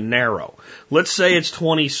long and narrow. Let's say it's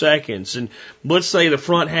 20 seconds, and let's say the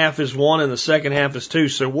front half is 1 and the second half is 2.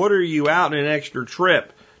 So what are you out in an extra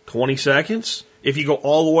trip? 20 seconds? If you go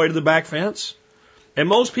all the way to the back fence? And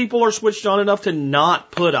most people are switched on enough to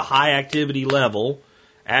not put a high activity level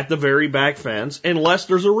at the very back fence unless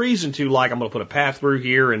there's a reason to, like I'm going to put a path through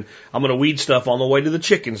here and I'm going to weed stuff on the way to the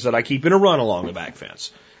chickens that I keep in a run along the back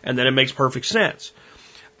fence. And then it makes perfect sense.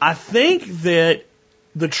 I think that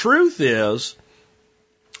the truth is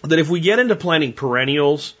that if we get into planting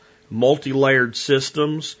perennials, multi-layered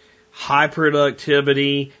systems, high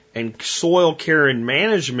productivity, and soil care and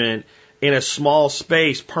management in a small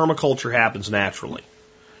space, permaculture happens naturally.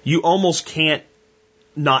 You almost can't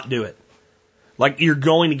not do it. Like you're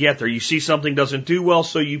going to get there. You see something doesn't do well,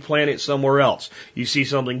 so you plant it somewhere else. You see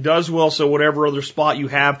something does well, so whatever other spot you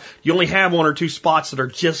have, you only have one or two spots that are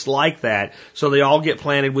just like that, so they all get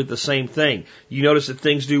planted with the same thing. You notice that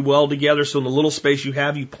things do well together, so in the little space you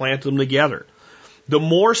have, you plant them together. The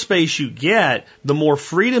more space you get, the more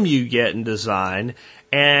freedom you get in design,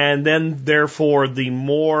 and then therefore the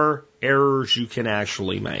more errors you can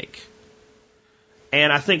actually make.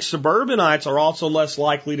 And I think suburbanites are also less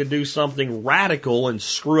likely to do something radical and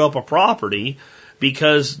screw up a property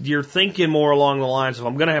because you're thinking more along the lines of,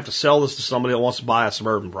 I'm going to have to sell this to somebody that wants to buy a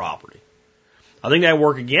suburban property. I think that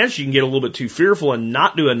work against you can get a little bit too fearful and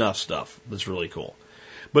not do enough stuff that's really cool.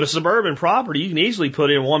 But a suburban property, you can easily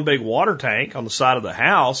put in one big water tank on the side of the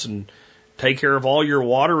house and take care of all your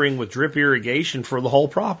watering with drip irrigation for the whole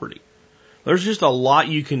property. There's just a lot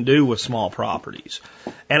you can do with small properties.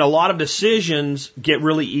 And a lot of decisions get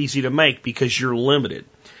really easy to make because you're limited.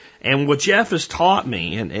 And what Jeff has taught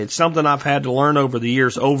me, and it's something I've had to learn over the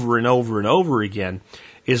years over and over and over again,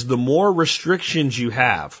 is the more restrictions you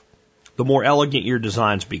have, the more elegant your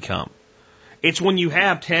designs become. It's when you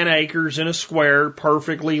have 10 acres in a square,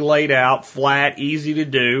 perfectly laid out, flat, easy to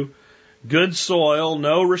do, good soil,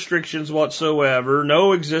 no restrictions whatsoever,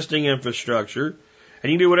 no existing infrastructure,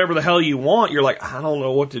 and you can do whatever the hell you want, you're like, I don't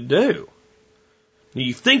know what to do. And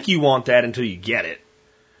you think you want that until you get it.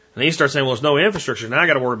 And then you start saying, well, there's no infrastructure. Now I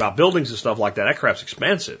got to worry about buildings and stuff like that. That crap's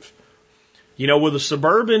expensive. You know, with a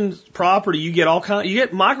suburban property, you get you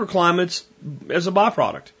get microclimates as a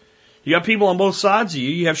byproduct. You got people on both sides of you.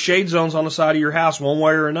 You have shade zones on the side of your house one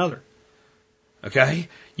way or another. Okay?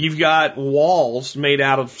 You've got walls made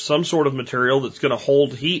out of some sort of material that's going to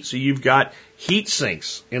hold heat, so you've got heat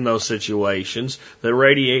sinks in those situations that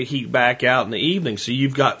radiate heat back out in the evening. So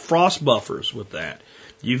you've got frost buffers with that.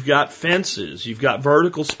 You've got fences. You've got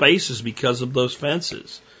vertical spaces because of those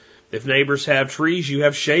fences. If neighbors have trees, you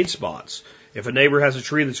have shade spots. If a neighbor has a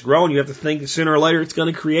tree that's growing, you have to think that sooner or later it's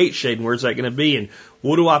going to create shade. And where's that going to be? And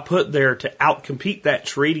what do I put there to outcompete that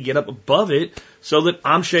tree to get up above it so that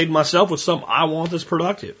I'm shading myself with something I want that's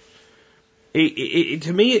productive?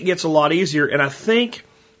 To me, it gets a lot easier. And I think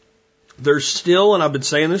there's still, and I've been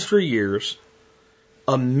saying this for years,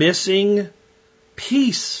 a missing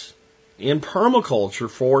piece in permaculture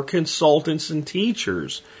for consultants and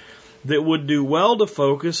teachers that would do well to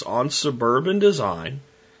focus on suburban design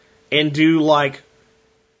and do like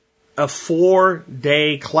a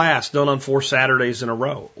 4-day class done on 4 Saturdays in a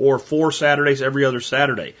row, or 4 Saturdays every other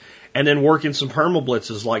Saturday, and then work in some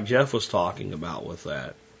permablitzes like Jeff was talking about with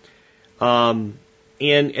that. And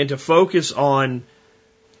to focus on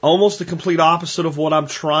almost the complete opposite of what I'm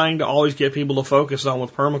trying to always get people to focus on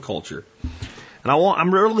with permaculture. And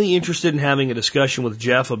I'm really interested in having a discussion with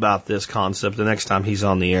Jeff about this concept the next time he's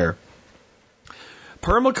on the air.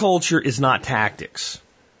 Permaculture is not tactics.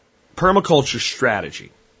 Permaculture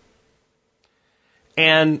strategy.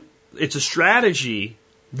 And it's a strategy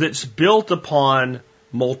that's built upon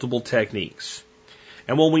multiple techniques.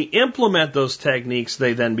 And when we implement those techniques,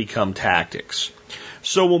 they then become tactics.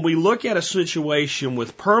 So when we look at a situation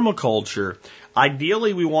with permaculture,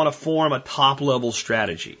 ideally we want to form a top-level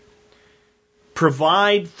strategy.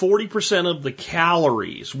 Provide 40% of the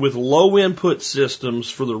calories with low-input systems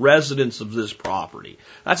for the residents of this property.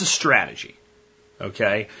 That's a strategy.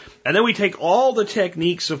 Okay? And then we take all the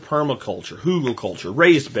techniques of permaculture, hugelkulture,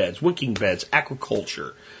 raised beds, wicking beds,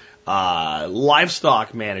 aquaculture,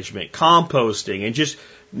 livestock management, composting, and just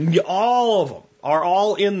all of them are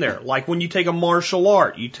all in there. Like when you take a martial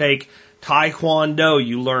art, you take Taekwondo,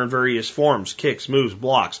 you learn various forms, kicks, moves,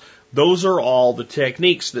 blocks. Those are all the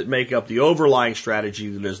techniques that make up the overlying strategy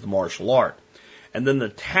that is the martial art. And then the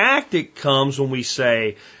tactic comes when we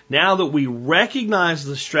say, now that we recognize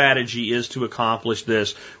the strategy is to accomplish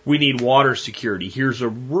this, we need water security. Here's a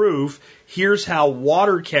roof. Here's how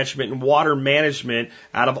water catchment and water management,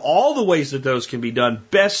 out of all the ways that those can be done,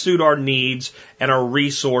 best suit our needs and our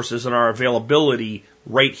resources and our availability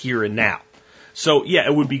right here and now. So, yeah,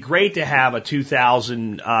 it would be great to have a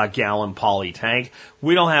 2,000 gallon poly tank.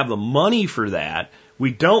 We don't have the money for that.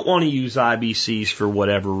 We don't want to use IBCs for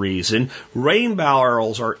whatever reason. Rain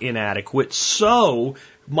barrels are inadequate. So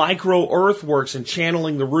micro earthworks and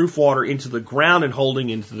channeling the roof water into the ground and holding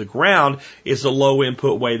into the ground is a low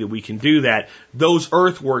input way that we can do that. Those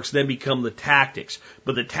earthworks then become the tactics.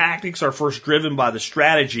 But the tactics are first driven by the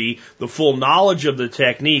strategy, the full knowledge of the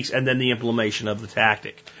techniques, and then the implementation of the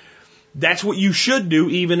tactic. That's what you should do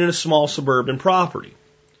even in a small suburban property.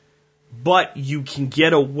 But you can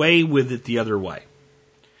get away with it the other way.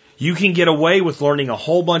 You can get away with learning a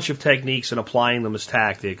whole bunch of techniques and applying them as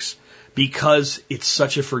tactics because it's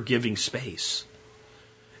such a forgiving space.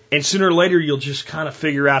 And sooner or later, you'll just kind of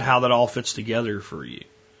figure out how that all fits together for you.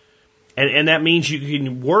 And that means you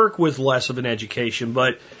can work with less of an education.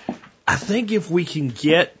 But I think if we can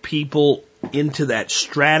get people into that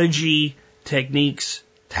strategy, techniques,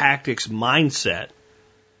 tactics mindset,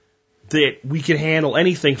 that we can handle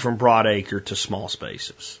anything from broad acre to small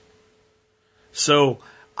spaces. So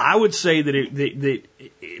I would say that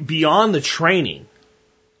beyond the training,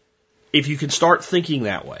 if you can start thinking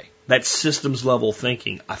that way, that systems level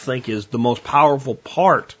thinking, I think is the most powerful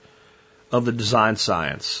part of the design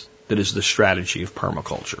science that is the strategy of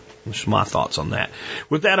permaculture. That's my thoughts on that.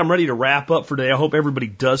 With that, I'm ready to wrap up for today. I hope everybody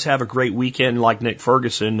does have a great weekend like Nick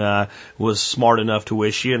Ferguson was smart enough to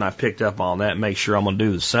wish you, and I picked up on that and make sure I'm going to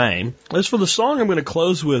do the same. As for the song I'm going to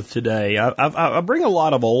close with today, I bring a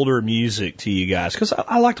lot of older music to you guys because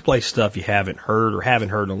I like to play stuff you haven't heard or haven't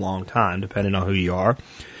heard in a long time, depending on who you are.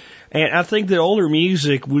 And I think that older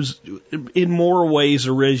music was in more ways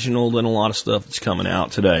original than a lot of stuff that's coming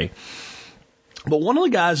out today. But one of the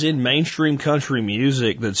guys in mainstream country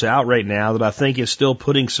music that's out right now that I think is still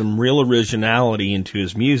putting some real originality into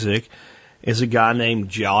his music is a guy named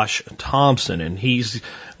Josh Thompson. And he's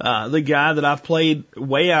the guy that I've played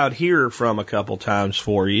Way Out Here from a couple times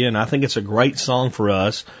for you. And I think it's a great song for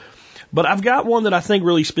us. But I've got one that I think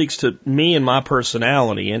really speaks to me and my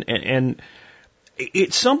personality. And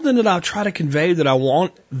it's something that I'll try to convey that I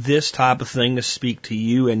want this type of thing to speak to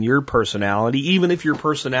you and your personality, even if your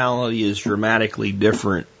personality is dramatically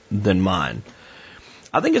different than mine.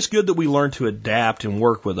 I think it's good that we learn to adapt and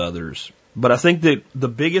work with others. But I think that the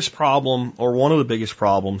biggest problem, or one of the biggest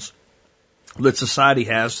problems that society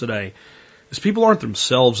has today, is people aren't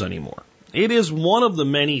themselves anymore. It is one of the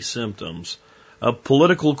many symptoms of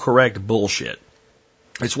political correct bullshit.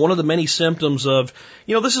 It's one of the many symptoms of,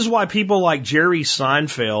 this is why people like Jerry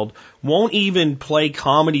Seinfeld won't even play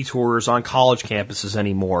comedy tours on college campuses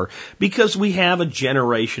anymore, because we have a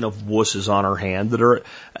generation of wusses on our hands that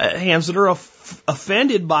are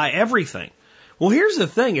offended by everything. Well, here's the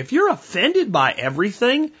thing. If you're offended by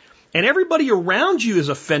everything and everybody around you is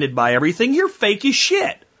offended by everything, you're fake as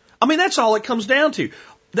shit. I mean, that's all it comes down to.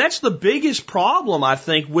 That's the biggest problem, I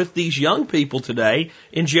think, with these young people today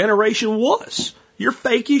in Generation Wuss. You're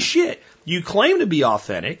fake as shit. You claim to be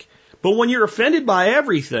authentic, but when you're offended by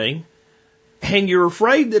everything, and you're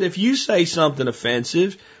afraid that if you say something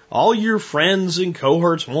offensive, all your friends and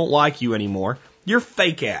cohorts won't like you anymore, you're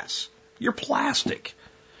fake ass. You're plastic.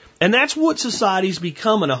 And that's what society's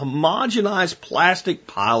becoming, a homogenized plastic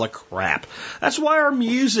pile of crap. That's why our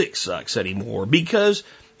music sucks anymore, because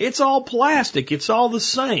it's all plastic. It's all the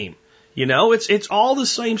same. It's all the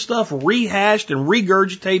same stuff rehashed and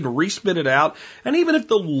regurgitated and respitted out. And even if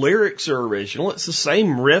the lyrics are original, it's the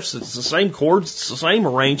same riffs, it's the same chords, it's the same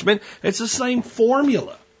arrangement, it's the same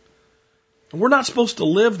formula. We're not supposed to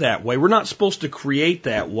live that way. We're not supposed to create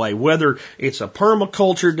that way, whether it's a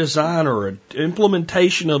permaculture design or an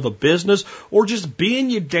implementation of a business or just being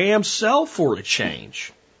your damn self for a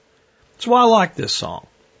change. That's why I like this song.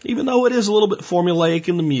 Even though it is a little bit formulaic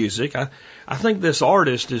in the music, I think this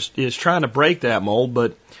artist is trying to break that mold,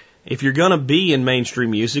 but if you're going to be in mainstream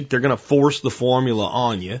music, they're going to force the formula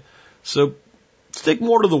on you. So stick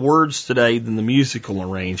more to the words today than the musical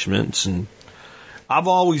arrangements. And I've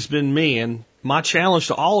always been me, and my challenge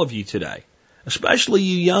to all of you today, especially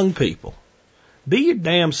you young people, be your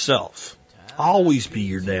damn self. Always be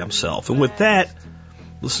your damn self. And with that,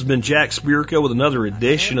 this has been Jack Spirko with another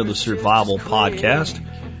edition of the Survival Podcast,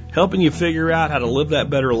 helping you figure out how to live that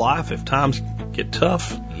better life if times get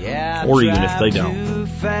tough, or even if they don't.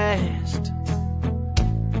 Fast.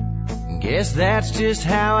 Guess that's just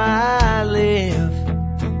how I live.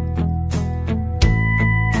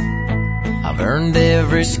 I've earned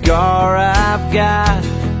every scar I've got,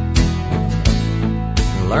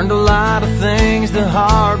 learned a lot of things the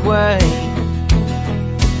hard way.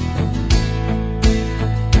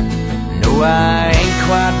 No, I ain't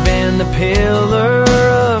quite been the pillar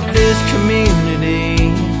of this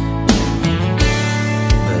community,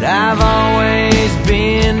 but I've always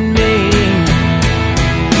been me.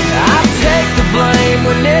 I take the blame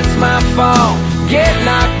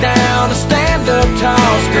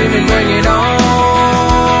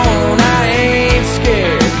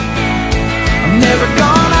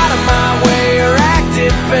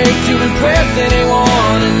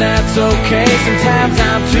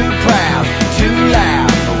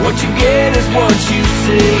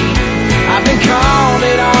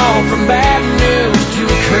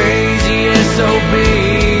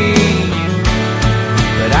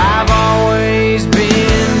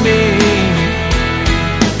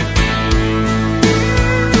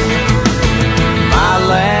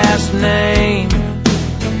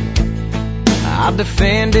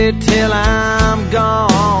defend it till I'm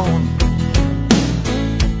gone.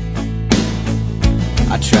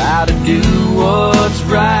 I try to do what's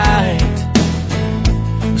right.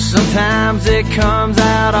 Sometimes it comes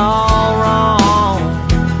out all wrong.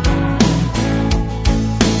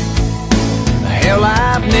 Hell,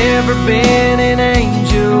 I've never been an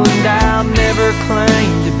angel, and I'll never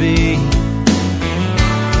claim to be.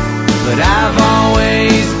 But I've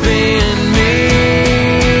always been me.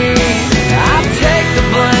 I take the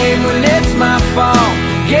blame when it's my fault.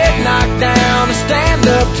 Get knocked down and stand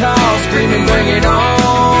up tall, screaming, bring it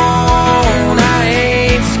on. I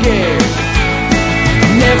ain't scared.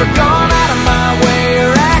 Never gone out of my way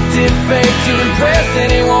or acted fake to impress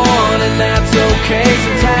anyone, and that's okay.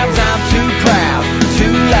 Sometimes I'm too proud,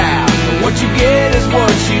 too loud, but what you get is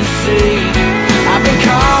what you see. I've been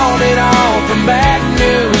called it all, from bad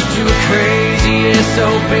news to a crazy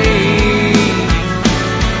SOB,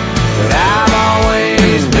 but I've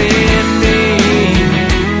always been me.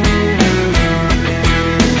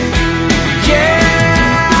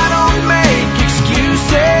 Yeah, I don't make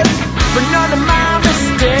excuses for none of my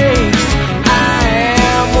mistakes. I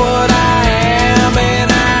am what I am, and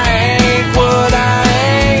I ain't what I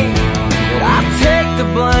ain't. But I take the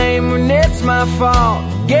blame when it's my fault.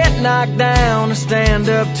 Get knocked down or stand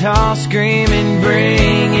up tall, screaming,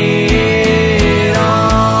 bring it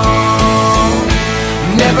on.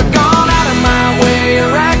 Never gone out of my way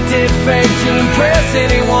or acted fake to impress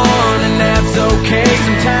anyone, and that's okay.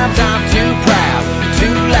 Sometimes I'm too proud,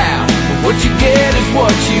 too loud, but what you get is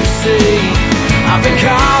what you see. I've been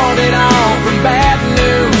called